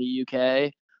friends from the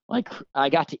UK. Like I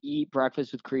got to eat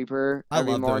breakfast with Creeper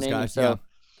every morning. I love those guys. So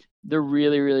they're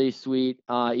really, really sweet,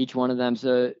 each one of them.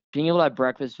 So being able to have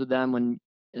breakfast with them when,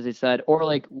 as I said, or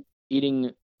like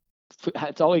eating,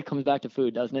 it always comes back to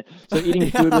food, doesn't it? So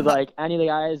eating food with like any of the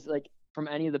guys, like from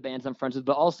any of the bands I'm friends with,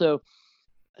 but also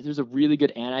there's a really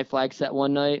good Anti-Flag set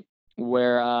one night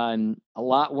where a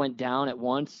lot went down at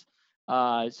once.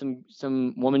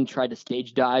 Some woman tried to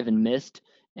stage dive and missed,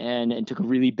 and took a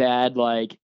really bad,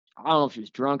 like, I don't know if she was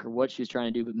drunk or what she was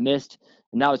trying to do, but missed,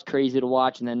 and that was crazy to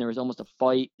watch. And then there was almost a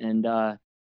fight, and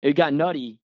it got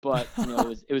nutty. But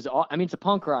it was I mean, it's a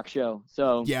punk rock show,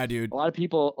 so yeah, dude. A lot of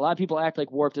people act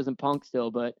like Warped isn't punk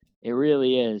still, but it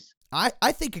really is.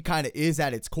 I think it kind of is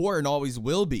at its core and always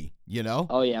will be.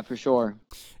 Oh yeah, for sure.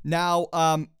 Now,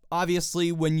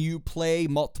 obviously, when you play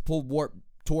multiple Warped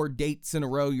Tour dates in a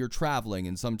row, you're traveling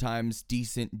and sometimes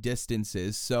decent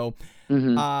distances. So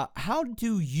how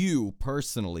do you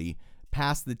personally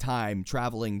pass the time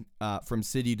traveling from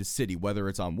city to city, whether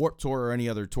it's on Warped Tour or any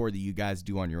other tour that you guys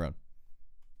do on your own?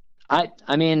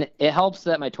 I mean, it helps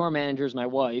that my tour manager is my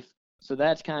wife, so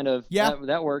that's kind of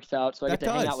that works out. So I That get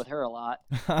to hang does. out with her a lot.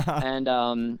 And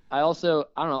I also,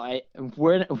 I don't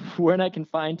know, when I can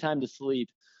find time to sleep,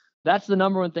 that's the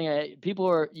number one thing. People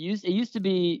are used. It used to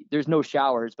be there's no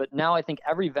showers, but now I think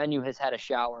every venue has had a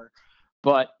shower.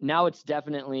 But now it's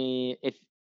definitely, if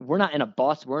we're not in a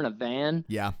bus, we're in a van.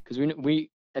 Yeah. Because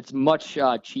we it's much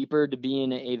cheaper to be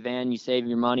in a van. You save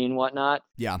your money and whatnot.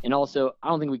 Yeah. And also, I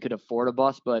don't think we could afford a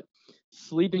bus, but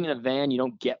sleeping in a van, you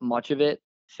don't get much of it.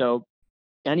 So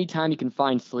anytime you can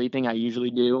find sleeping, I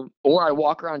usually do. Or I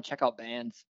walk around and check out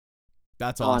bands.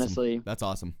 That's awesome. Honestly. That's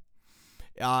awesome.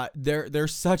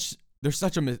 There's such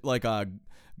a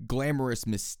glamorous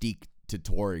mystique to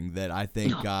touring that I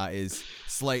think is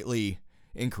slightly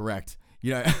incorrect.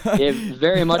 You know, It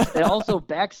very much. And also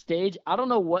backstage, I don't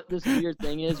know what this weird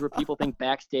thing is where people think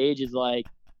backstage is like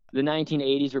the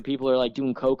 1980s where people are like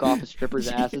doing coke off of strippers'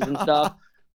 asses and stuff.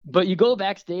 But you go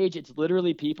backstage, it's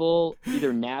literally people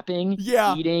either napping,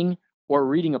 eating, or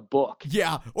reading a book.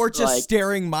 Yeah, or just Like-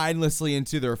 staring mindlessly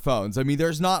into their phones. I mean,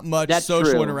 there's not much That's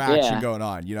social true, interaction yeah. going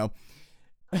on, you know?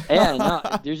 Yeah, no,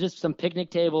 there's just some picnic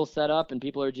tables set up and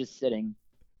people are just sitting.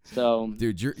 So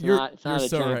Dude, you're it's not a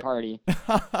so giant right. party.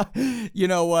 You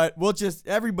know what?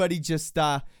 Everybody just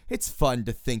it's fun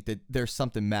to think that there's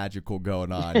something magical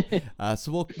going on.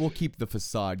 So we'll keep the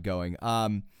facade going.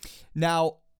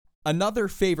 Now, another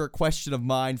favorite question of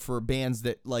mine for bands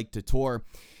that like to tour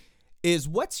is,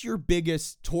 what's your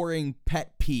biggest touring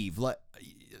pet peeve?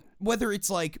 Whether it's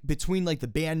like between like the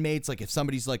bandmates, like if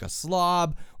somebody's like a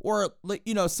slob, or like,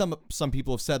 you know, some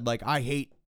people have said like, I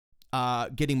hate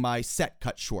getting my set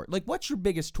cut short. Like, what's your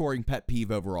biggest touring pet peeve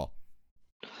overall?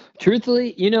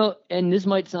 Truthfully, you know, and this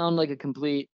might sound like a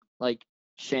complete like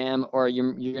sham, or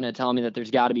you're gonna tell me that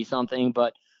there's got to be something,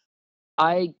 but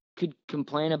I could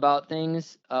complain about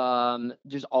things.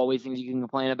 There's always things you can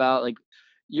complain about. Like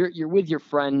you're with your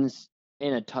friends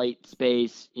in a tight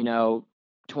space, you know,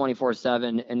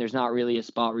 24/7, and there's not really a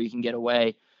spot where you can get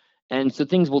away. And so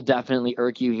things will definitely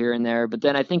irk you here and there. But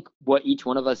then I think what each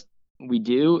one of us we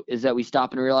do is that we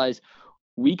stop and realize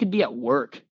we could be at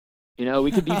work. You know,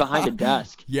 we could be behind a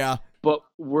desk. Yeah. But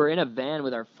we're in a van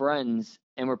with our friends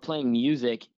and we're playing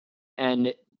music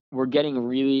and we're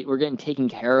getting taken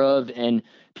care of, and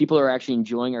people are actually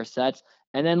enjoying our sets.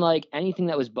 And then like anything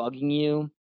that was bugging you,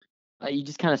 you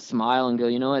just kind of smile and go,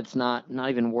 you know, it's not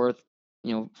even worth,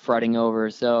 you know, fretting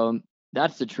over. So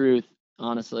that's the truth,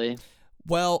 honestly.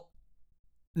 Well,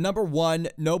 number one,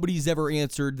 nobody's ever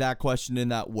answered that question in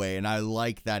that way, and I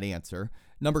like that answer.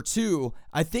 Number two,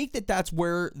 I think that's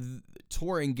where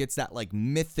touring gets that like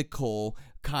mythical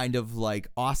kind of like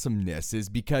awesomeness, is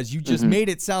because you just made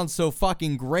it sound so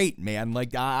fucking great, man.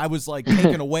 Like I was like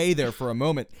taken away there for a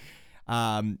moment.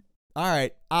 All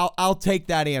right, I'll take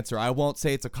that answer. I won't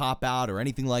say it's a cop out or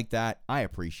anything like that. I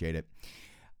appreciate it.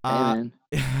 Hey,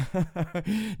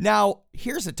 man. Now,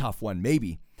 here's a tough one.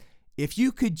 Maybe if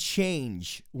you could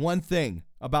change one thing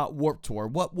about Warped Tour,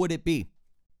 what would it be?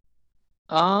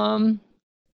 I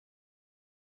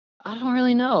don't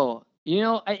really know. You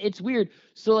know, it's weird.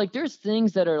 So like there's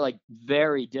things that are like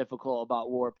very difficult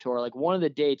about Warped Tour. Like one of the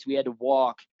dates we had to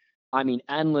walk, I mean,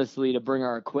 endlessly to bring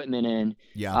our equipment in.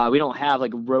 Yeah. We don't have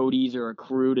like roadies or a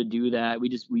crew to do that.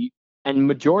 And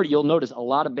majority, you'll notice a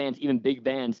lot of bands, even big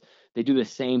bands, they do the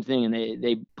same thing and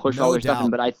they push all No their stuff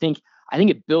in. doubt. But I think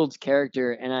it builds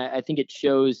character, and I think it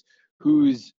shows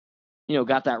who's, you know,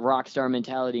 got that rock star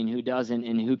mentality and who doesn't,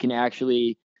 and who can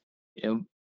actually, you know,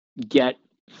 get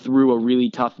through a really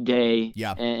tough day.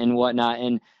 Yeah. And whatnot.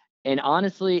 And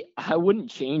honestly, I wouldn't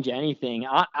change anything.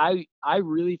 I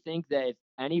really think that if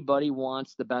anybody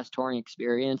wants the best touring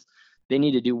experience, they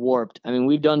need to do Warped. I mean,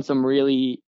 we've done some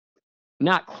really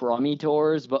not crummy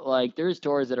tours, but like there's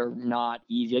tours that are not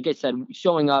easy. Like I said,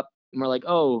 showing up and we're like,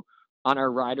 oh, on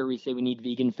our rider we say we need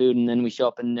vegan food, and then we show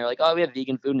up and they're like, oh, we have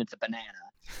vegan food and it's a banana.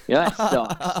 Yeah, that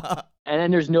sucks. And then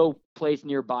there's no place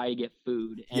nearby to get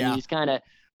food, and you just kind of,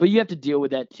 but you have to deal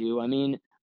with that too. I mean,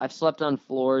 I've slept on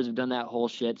floors, I've done that whole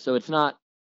shit, so it's not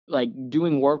like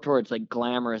doing Warped Tour. It's like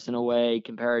glamorous in a way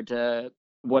compared to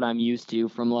what I'm used to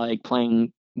from like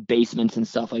playing basements and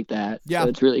stuff like that. Yeah. So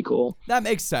it's really cool. That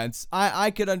makes sense.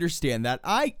 I could understand that.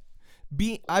 I've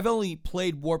only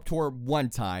played Warped Tour one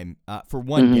time for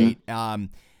one date, and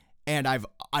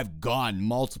I've gone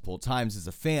multiple times as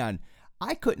a fan.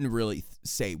 I couldn't really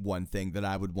say one thing that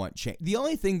I would want changed. The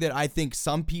only thing that I think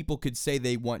some people could say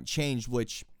they want changed,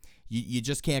 which you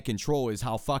just can't control, is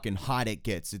how fucking hot it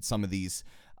gets at some of these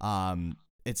venues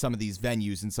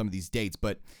and some of these dates.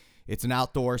 But it's an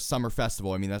outdoor summer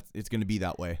festival. I mean, it's going to be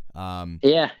that way.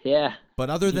 Yeah. But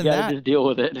other You than gotta that, just deal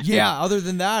with it. yeah, other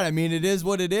than that, I mean, it is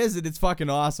what it is, and it's fucking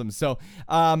awesome. So,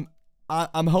 I'm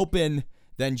hoping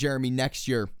then, Jeremy, next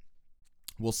year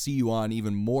we'll see you on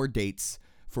even more dates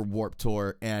for Warped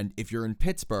Tour, and if you're in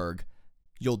Pittsburgh,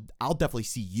 I'll definitely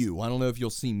see you. I don't know if you'll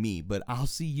see me, but I'll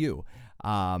see you.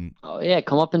 Oh yeah,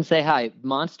 come up and say hi.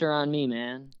 Monster on me,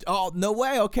 man. Oh, no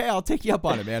way. Okay, I'll take you up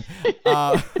on it, man.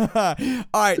 All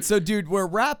right, so dude, we're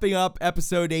wrapping up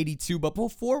episode 82, but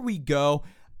before we go,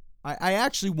 I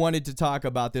actually wanted to talk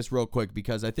about this real quick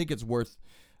because I think it's worth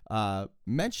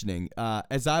mentioning.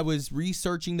 As I was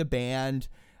researching the band,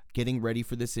 getting ready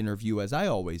for this interview, as I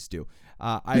always do,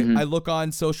 I look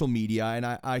on social media, and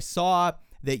I saw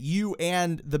that you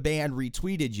and the band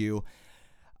retweeted you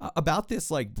about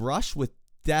this like brush with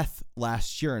death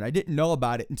last year, and I didn't know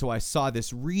about it until I saw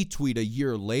this retweet a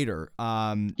year later.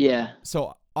 Yeah.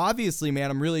 So obviously,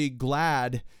 man, I'm really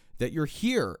glad that you're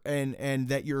here and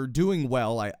that you're doing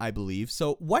well, I believe.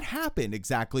 So what happened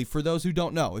exactly, for those who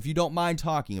don't know, if you don't mind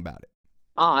talking about it?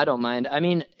 Oh, I don't mind. I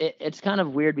mean, it's kind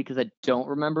of weird because I don't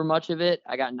remember much of it.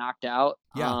 I got knocked out.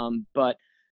 Yeah. But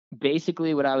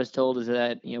basically what I was told is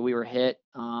that, we were hit,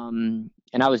 and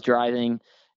I was driving,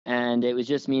 and it was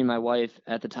just me and my wife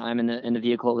at the time in the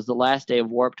vehicle. It was the last day of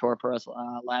Warped Tour for us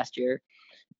last year.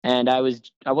 And I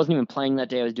wasn't even playing that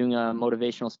day. I was doing a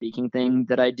motivational speaking thing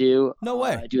that I do. No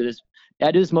way. I do this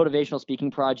motivational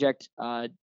speaking project,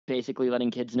 basically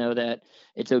letting kids know that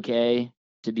it's okay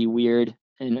to be weird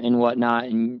and whatnot,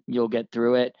 and you'll get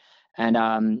through it.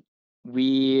 And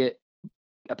we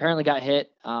apparently got hit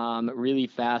really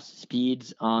fast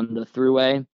speeds on the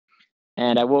throughway,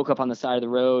 and I woke up on the side of the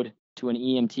road to an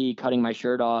EMT cutting my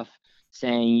shirt off,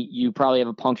 saying, "You probably have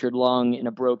a punctured lung and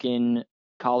a broken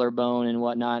collarbone and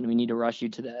whatnot, and we need to rush you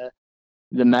to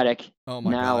the medic Oh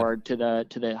my now, God. or to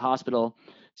the hospital."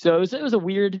 So it was a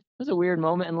weird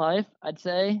moment in life, I'd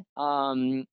say.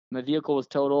 My vehicle was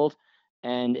totaled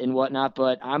and whatnot,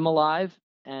 but I'm alive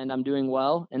and I'm doing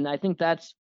well, and I think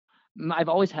I've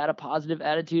always had a positive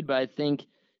attitude, but I think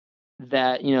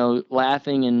that,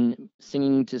 laughing and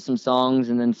singing to some songs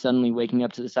and then suddenly waking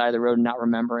up to the side of the road and not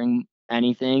remembering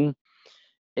anything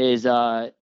is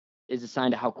a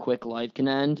sign to how quick life can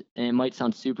end. And it might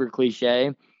sound super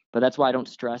cliche, but that's why I don't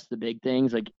stress the big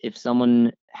things. Like if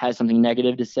someone has something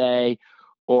negative to say,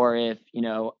 or if,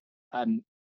 I'm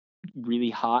really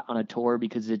hot on a tour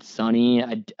because it's sunny,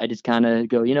 I just kind of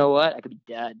go, you know what? I could be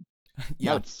dead.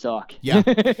 Yeah. That would suck. Yeah.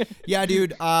 Yeah,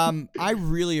 dude. I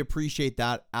really appreciate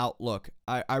that outlook.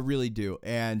 I really do.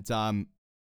 And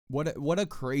what a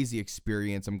crazy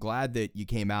experience. I'm glad that you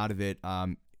came out of it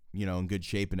in good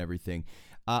shape and everything.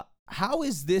 How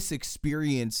has this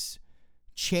experience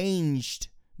changed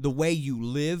the way you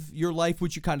live your life,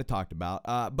 which you kind of talked about?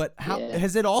 But how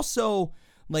has it also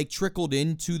like trickled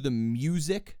into the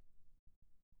music?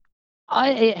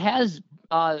 It has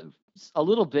a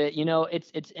little bit.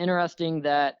 It's interesting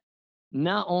that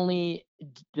not only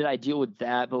did I deal with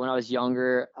that, but when I was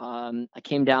younger, I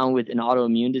came down with an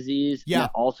autoimmune disease. Yeah. And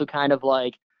also kind of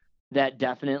like that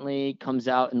definitely comes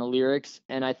out in the lyrics.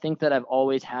 And I think that I've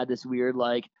always had this weird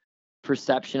like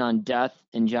perception on death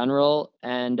in general,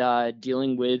 and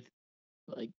dealing with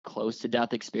like close to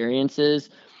death experiences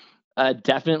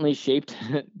definitely shaped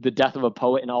the death of a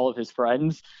poet and all of his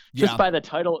friends, just by the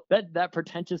title, that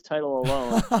pretentious title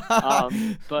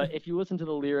alone. But if you listen to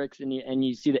the lyrics and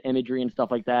you see the imagery and stuff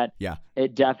like that,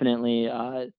 it definitely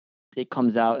it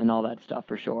comes out and all that stuff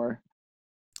for sure.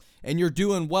 And you're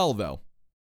doing well though.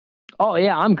 Oh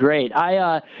yeah, I'm great.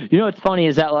 What's funny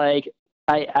is that like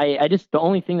I just, the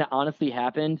only thing that honestly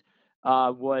happened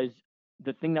was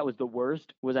the thing that was the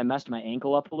worst was I messed my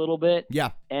ankle up a little bit.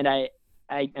 Yeah. And I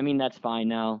mean, that's fine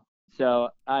now. So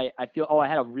I feel, I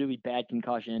had a really bad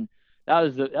concussion. That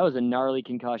was a gnarly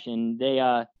concussion.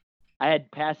 I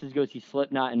had passes to go see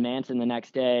Slipknot and Manson the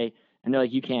next day, and they're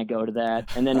like, you can't go to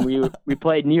that. And then we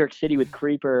played New York City with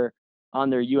Creeper on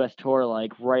their US tour,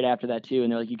 like right after that too.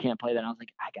 And they're like, you can't play that. And I was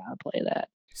like, I gotta play that.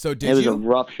 So it was a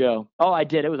rough show. Oh, I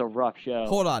did. It was a rough show.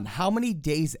 Hold on. How many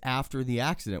days after the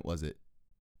accident was it?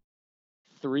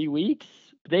 3 weeks.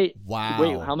 Wow.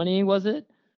 Wait, how many was it?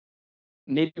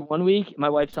 Maybe 1 week. My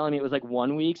wife's telling me it was like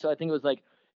 1 week. So I think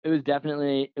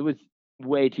it was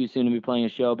way too soon to be playing a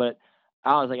show, but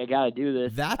I was like, I gotta do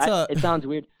this. It sounds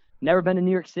weird. Never been to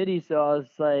New York City, so I was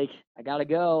like, I gotta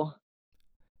go.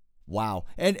 Wow.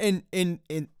 And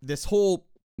in this whole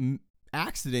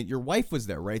accident, your wife was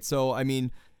there, right? So I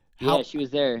mean, yeah, she was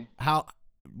there. How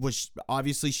was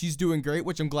obviously she's doing great,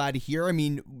 which I'm glad to hear. I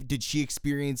mean, did she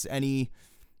experience any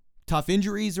tough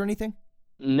injuries or anything?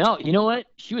 No, you know what?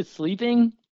 She was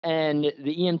sleeping And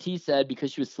the EMT said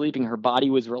because she was sleeping, her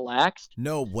body was relaxed.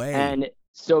 No way. And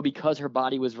so because her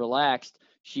body was relaxed,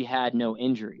 she had no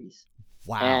injuries.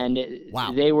 Wow. And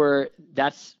Wow.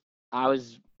 I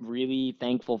was really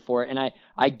thankful for it. And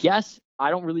I guess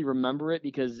I don't really remember it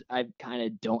because I kind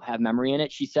of don't have memory in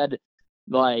it. She said,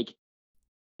 like,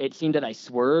 it seemed that I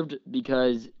swerved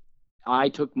because I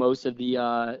took most of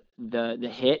the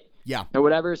hit Yeah. or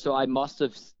whatever. So I must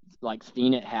have like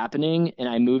seen it happening, and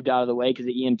I moved out of the way because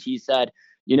the EMT said,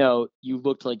 you know, you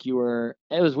looked like you were.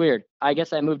 It was weird. I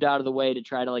guess I moved out of the way to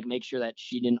try to like make sure that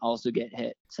she didn't also get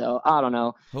hit. So I don't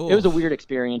know. It was a weird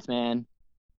experience, man.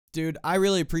 Dude, I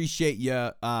really appreciate you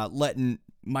letting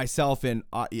myself and,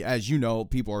 as you know,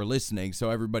 people are listening, so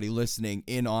everybody listening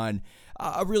in on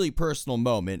a really personal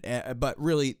moment. But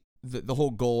really, the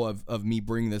whole goal of me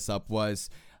bringing this up was,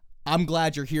 I'm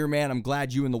glad you're here, man. I'm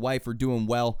glad you and the wife are doing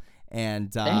well.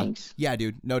 And Thanks. Yeah,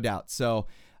 dude, no doubt. So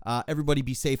everybody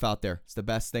be safe out there. It's the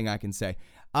best thing I can say.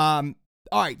 All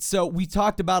right, so we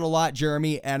talked about a lot,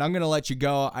 Jeremy, and I'm going to let you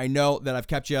go. I know that I've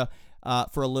kept you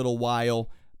for a little while,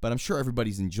 but I'm sure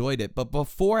everybody's enjoyed it. But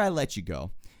before I let you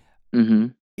go,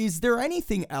 is there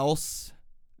anything else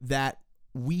that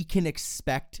we can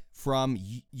expect from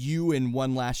you in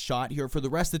One Last Shot here for the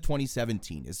rest of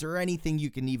 2017? Is there anything you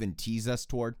can even tease us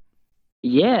toward?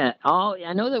 Yeah,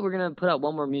 I know that we're gonna put out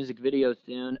one more music video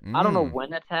soon. I don't know when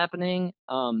that's happening.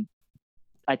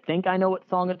 I think I know what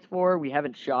song it's for. We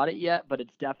haven't shot it yet, but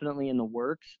it's definitely in the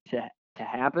works to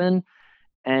happen.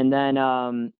 And then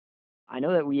I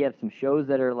know that we have some shows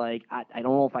that are like I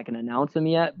don't know if I can announce them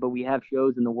yet, but we have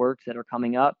shows in the works that are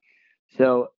coming up.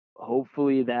 So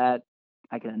hopefully that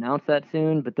I can announce that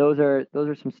soon. But those are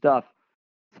some stuff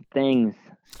and things.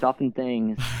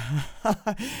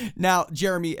 Now,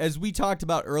 Jeremy, as we talked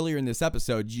about earlier in this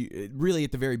episode, you really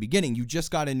at the very beginning, you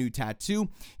just got a new tattoo.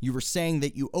 You were saying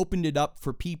that you opened it up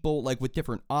for people like with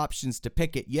different options to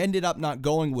pick it. You ended up not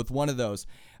going with one of those,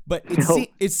 but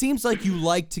it seems like you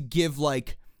like to give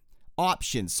like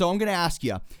options. So I'm going to ask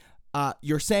you,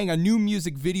 you're saying a new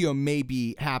music video may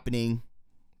be happening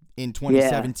in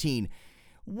 2017. Yeah.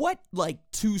 What, like,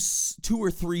 two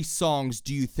or three songs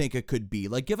do you think it could be?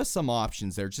 Like, give us some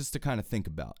options there just to kind of think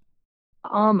about.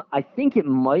 I think it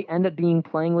might end up being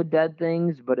Playing with Dead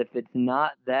Things, but if it's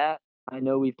not that, I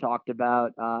know we've talked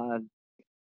about, I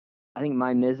think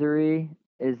My Misery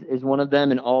is one of them,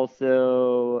 and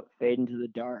also Fade into the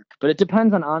Dark. But it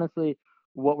depends on, honestly,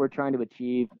 what we're trying to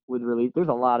achieve with release. There's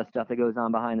a lot of stuff that goes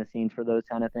on behind the scenes for those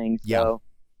kind of things. Yeah. So.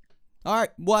 All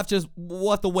right, we'll have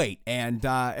to wait. And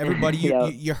everybody,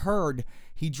 you heard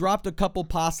he dropped a couple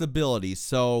possibilities.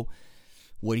 So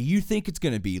what do you think it's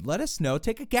going to be? Let us know.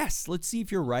 Take a guess. Let's see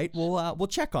if you're right. We'll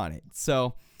check on it.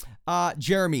 So,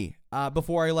 Jeremy,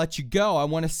 before I let you go, I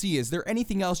want to see, is there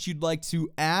anything else you'd like to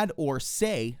add or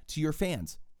say to your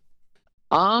fans?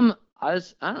 I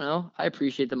don't know. I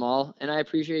appreciate them all, and I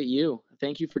appreciate you.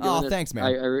 Thank you for doing this. Thanks,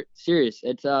 man. Serious.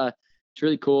 It's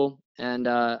really cool. And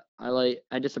I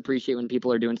just appreciate when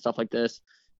people are doing stuff like this.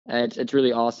 It's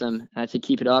really awesome. I say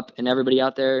keep it up, and everybody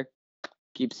out there,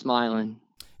 keep smiling.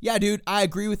 Yeah, dude, I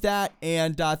agree with that.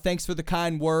 And thanks for the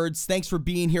kind words. Thanks for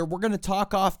being here. We're going to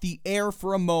talk off the air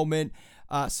for a moment,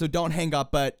 so don't hang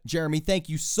up. But Jeremy, thank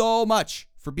you so much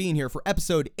for being here for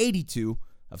episode 82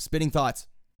 of Spinning Thoughts.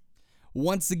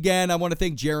 Once again, I want to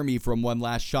thank Jeremy from One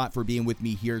Last Shot for being with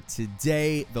me here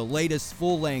today. The latest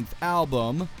full-length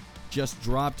album just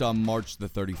dropped on March the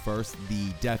 31st,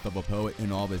 The Death of a Poet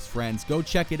and All of His Friends. Go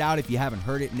check it out if you haven't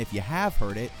heard it, and if you have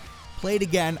heard it, play it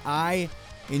again. I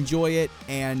enjoy it,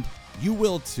 and you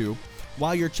will too.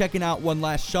 While you're checking out One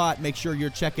Last Shot, make sure you're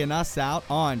checking us out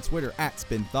on Twitter at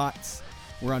Spin Thoughts.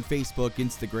 We're on Facebook,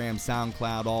 Instagram,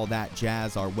 SoundCloud, all that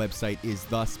jazz. Our website is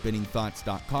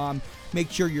thespinningthoughts.com.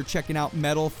 Make sure you're checking out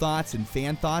Metal Thoughts and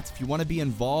Fan Thoughts. If you want to be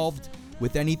involved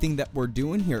with anything that we're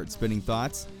doing here at Spinning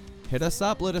Thoughts, hit us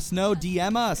up, let us know,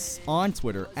 DM us on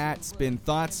Twitter at Spin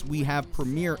Thoughts. We have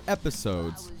premiere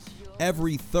episodes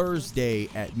every Thursday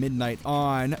at midnight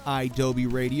on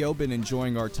iDoby Radio. Been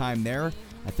enjoying our time there.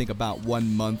 I think about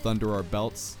 1 month under our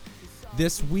belts.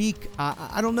 This week,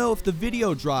 I don't know if the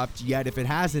video dropped yet. If it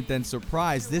hasn't, then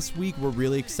surprise. This week, we're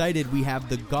really excited. We have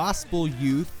the Gospel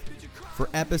Youth for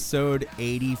episode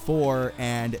 84,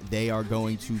 and they are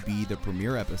going to be the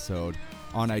premiere episode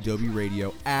on iDoby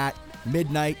Radio at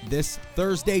midnight this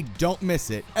Thursday. Don't miss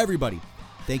it. Everybody,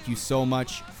 thank you so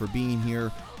much for being here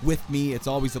with me. It's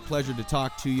always a pleasure to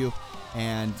talk to you,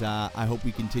 and I hope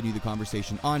we continue the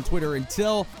conversation on Twitter.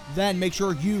 Until then, make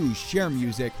sure you share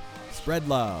music, spread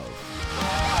love.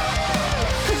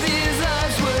 These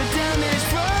lives were damaged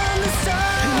from the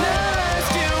start. And I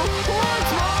ask you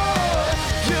once more,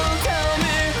 you'll tell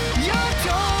me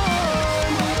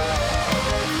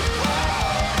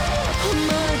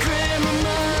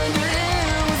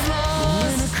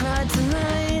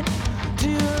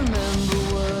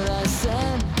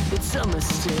a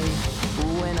mistake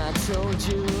when I told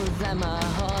you that my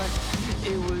heart,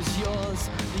 it was yours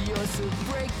to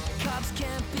break. Cops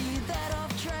can't be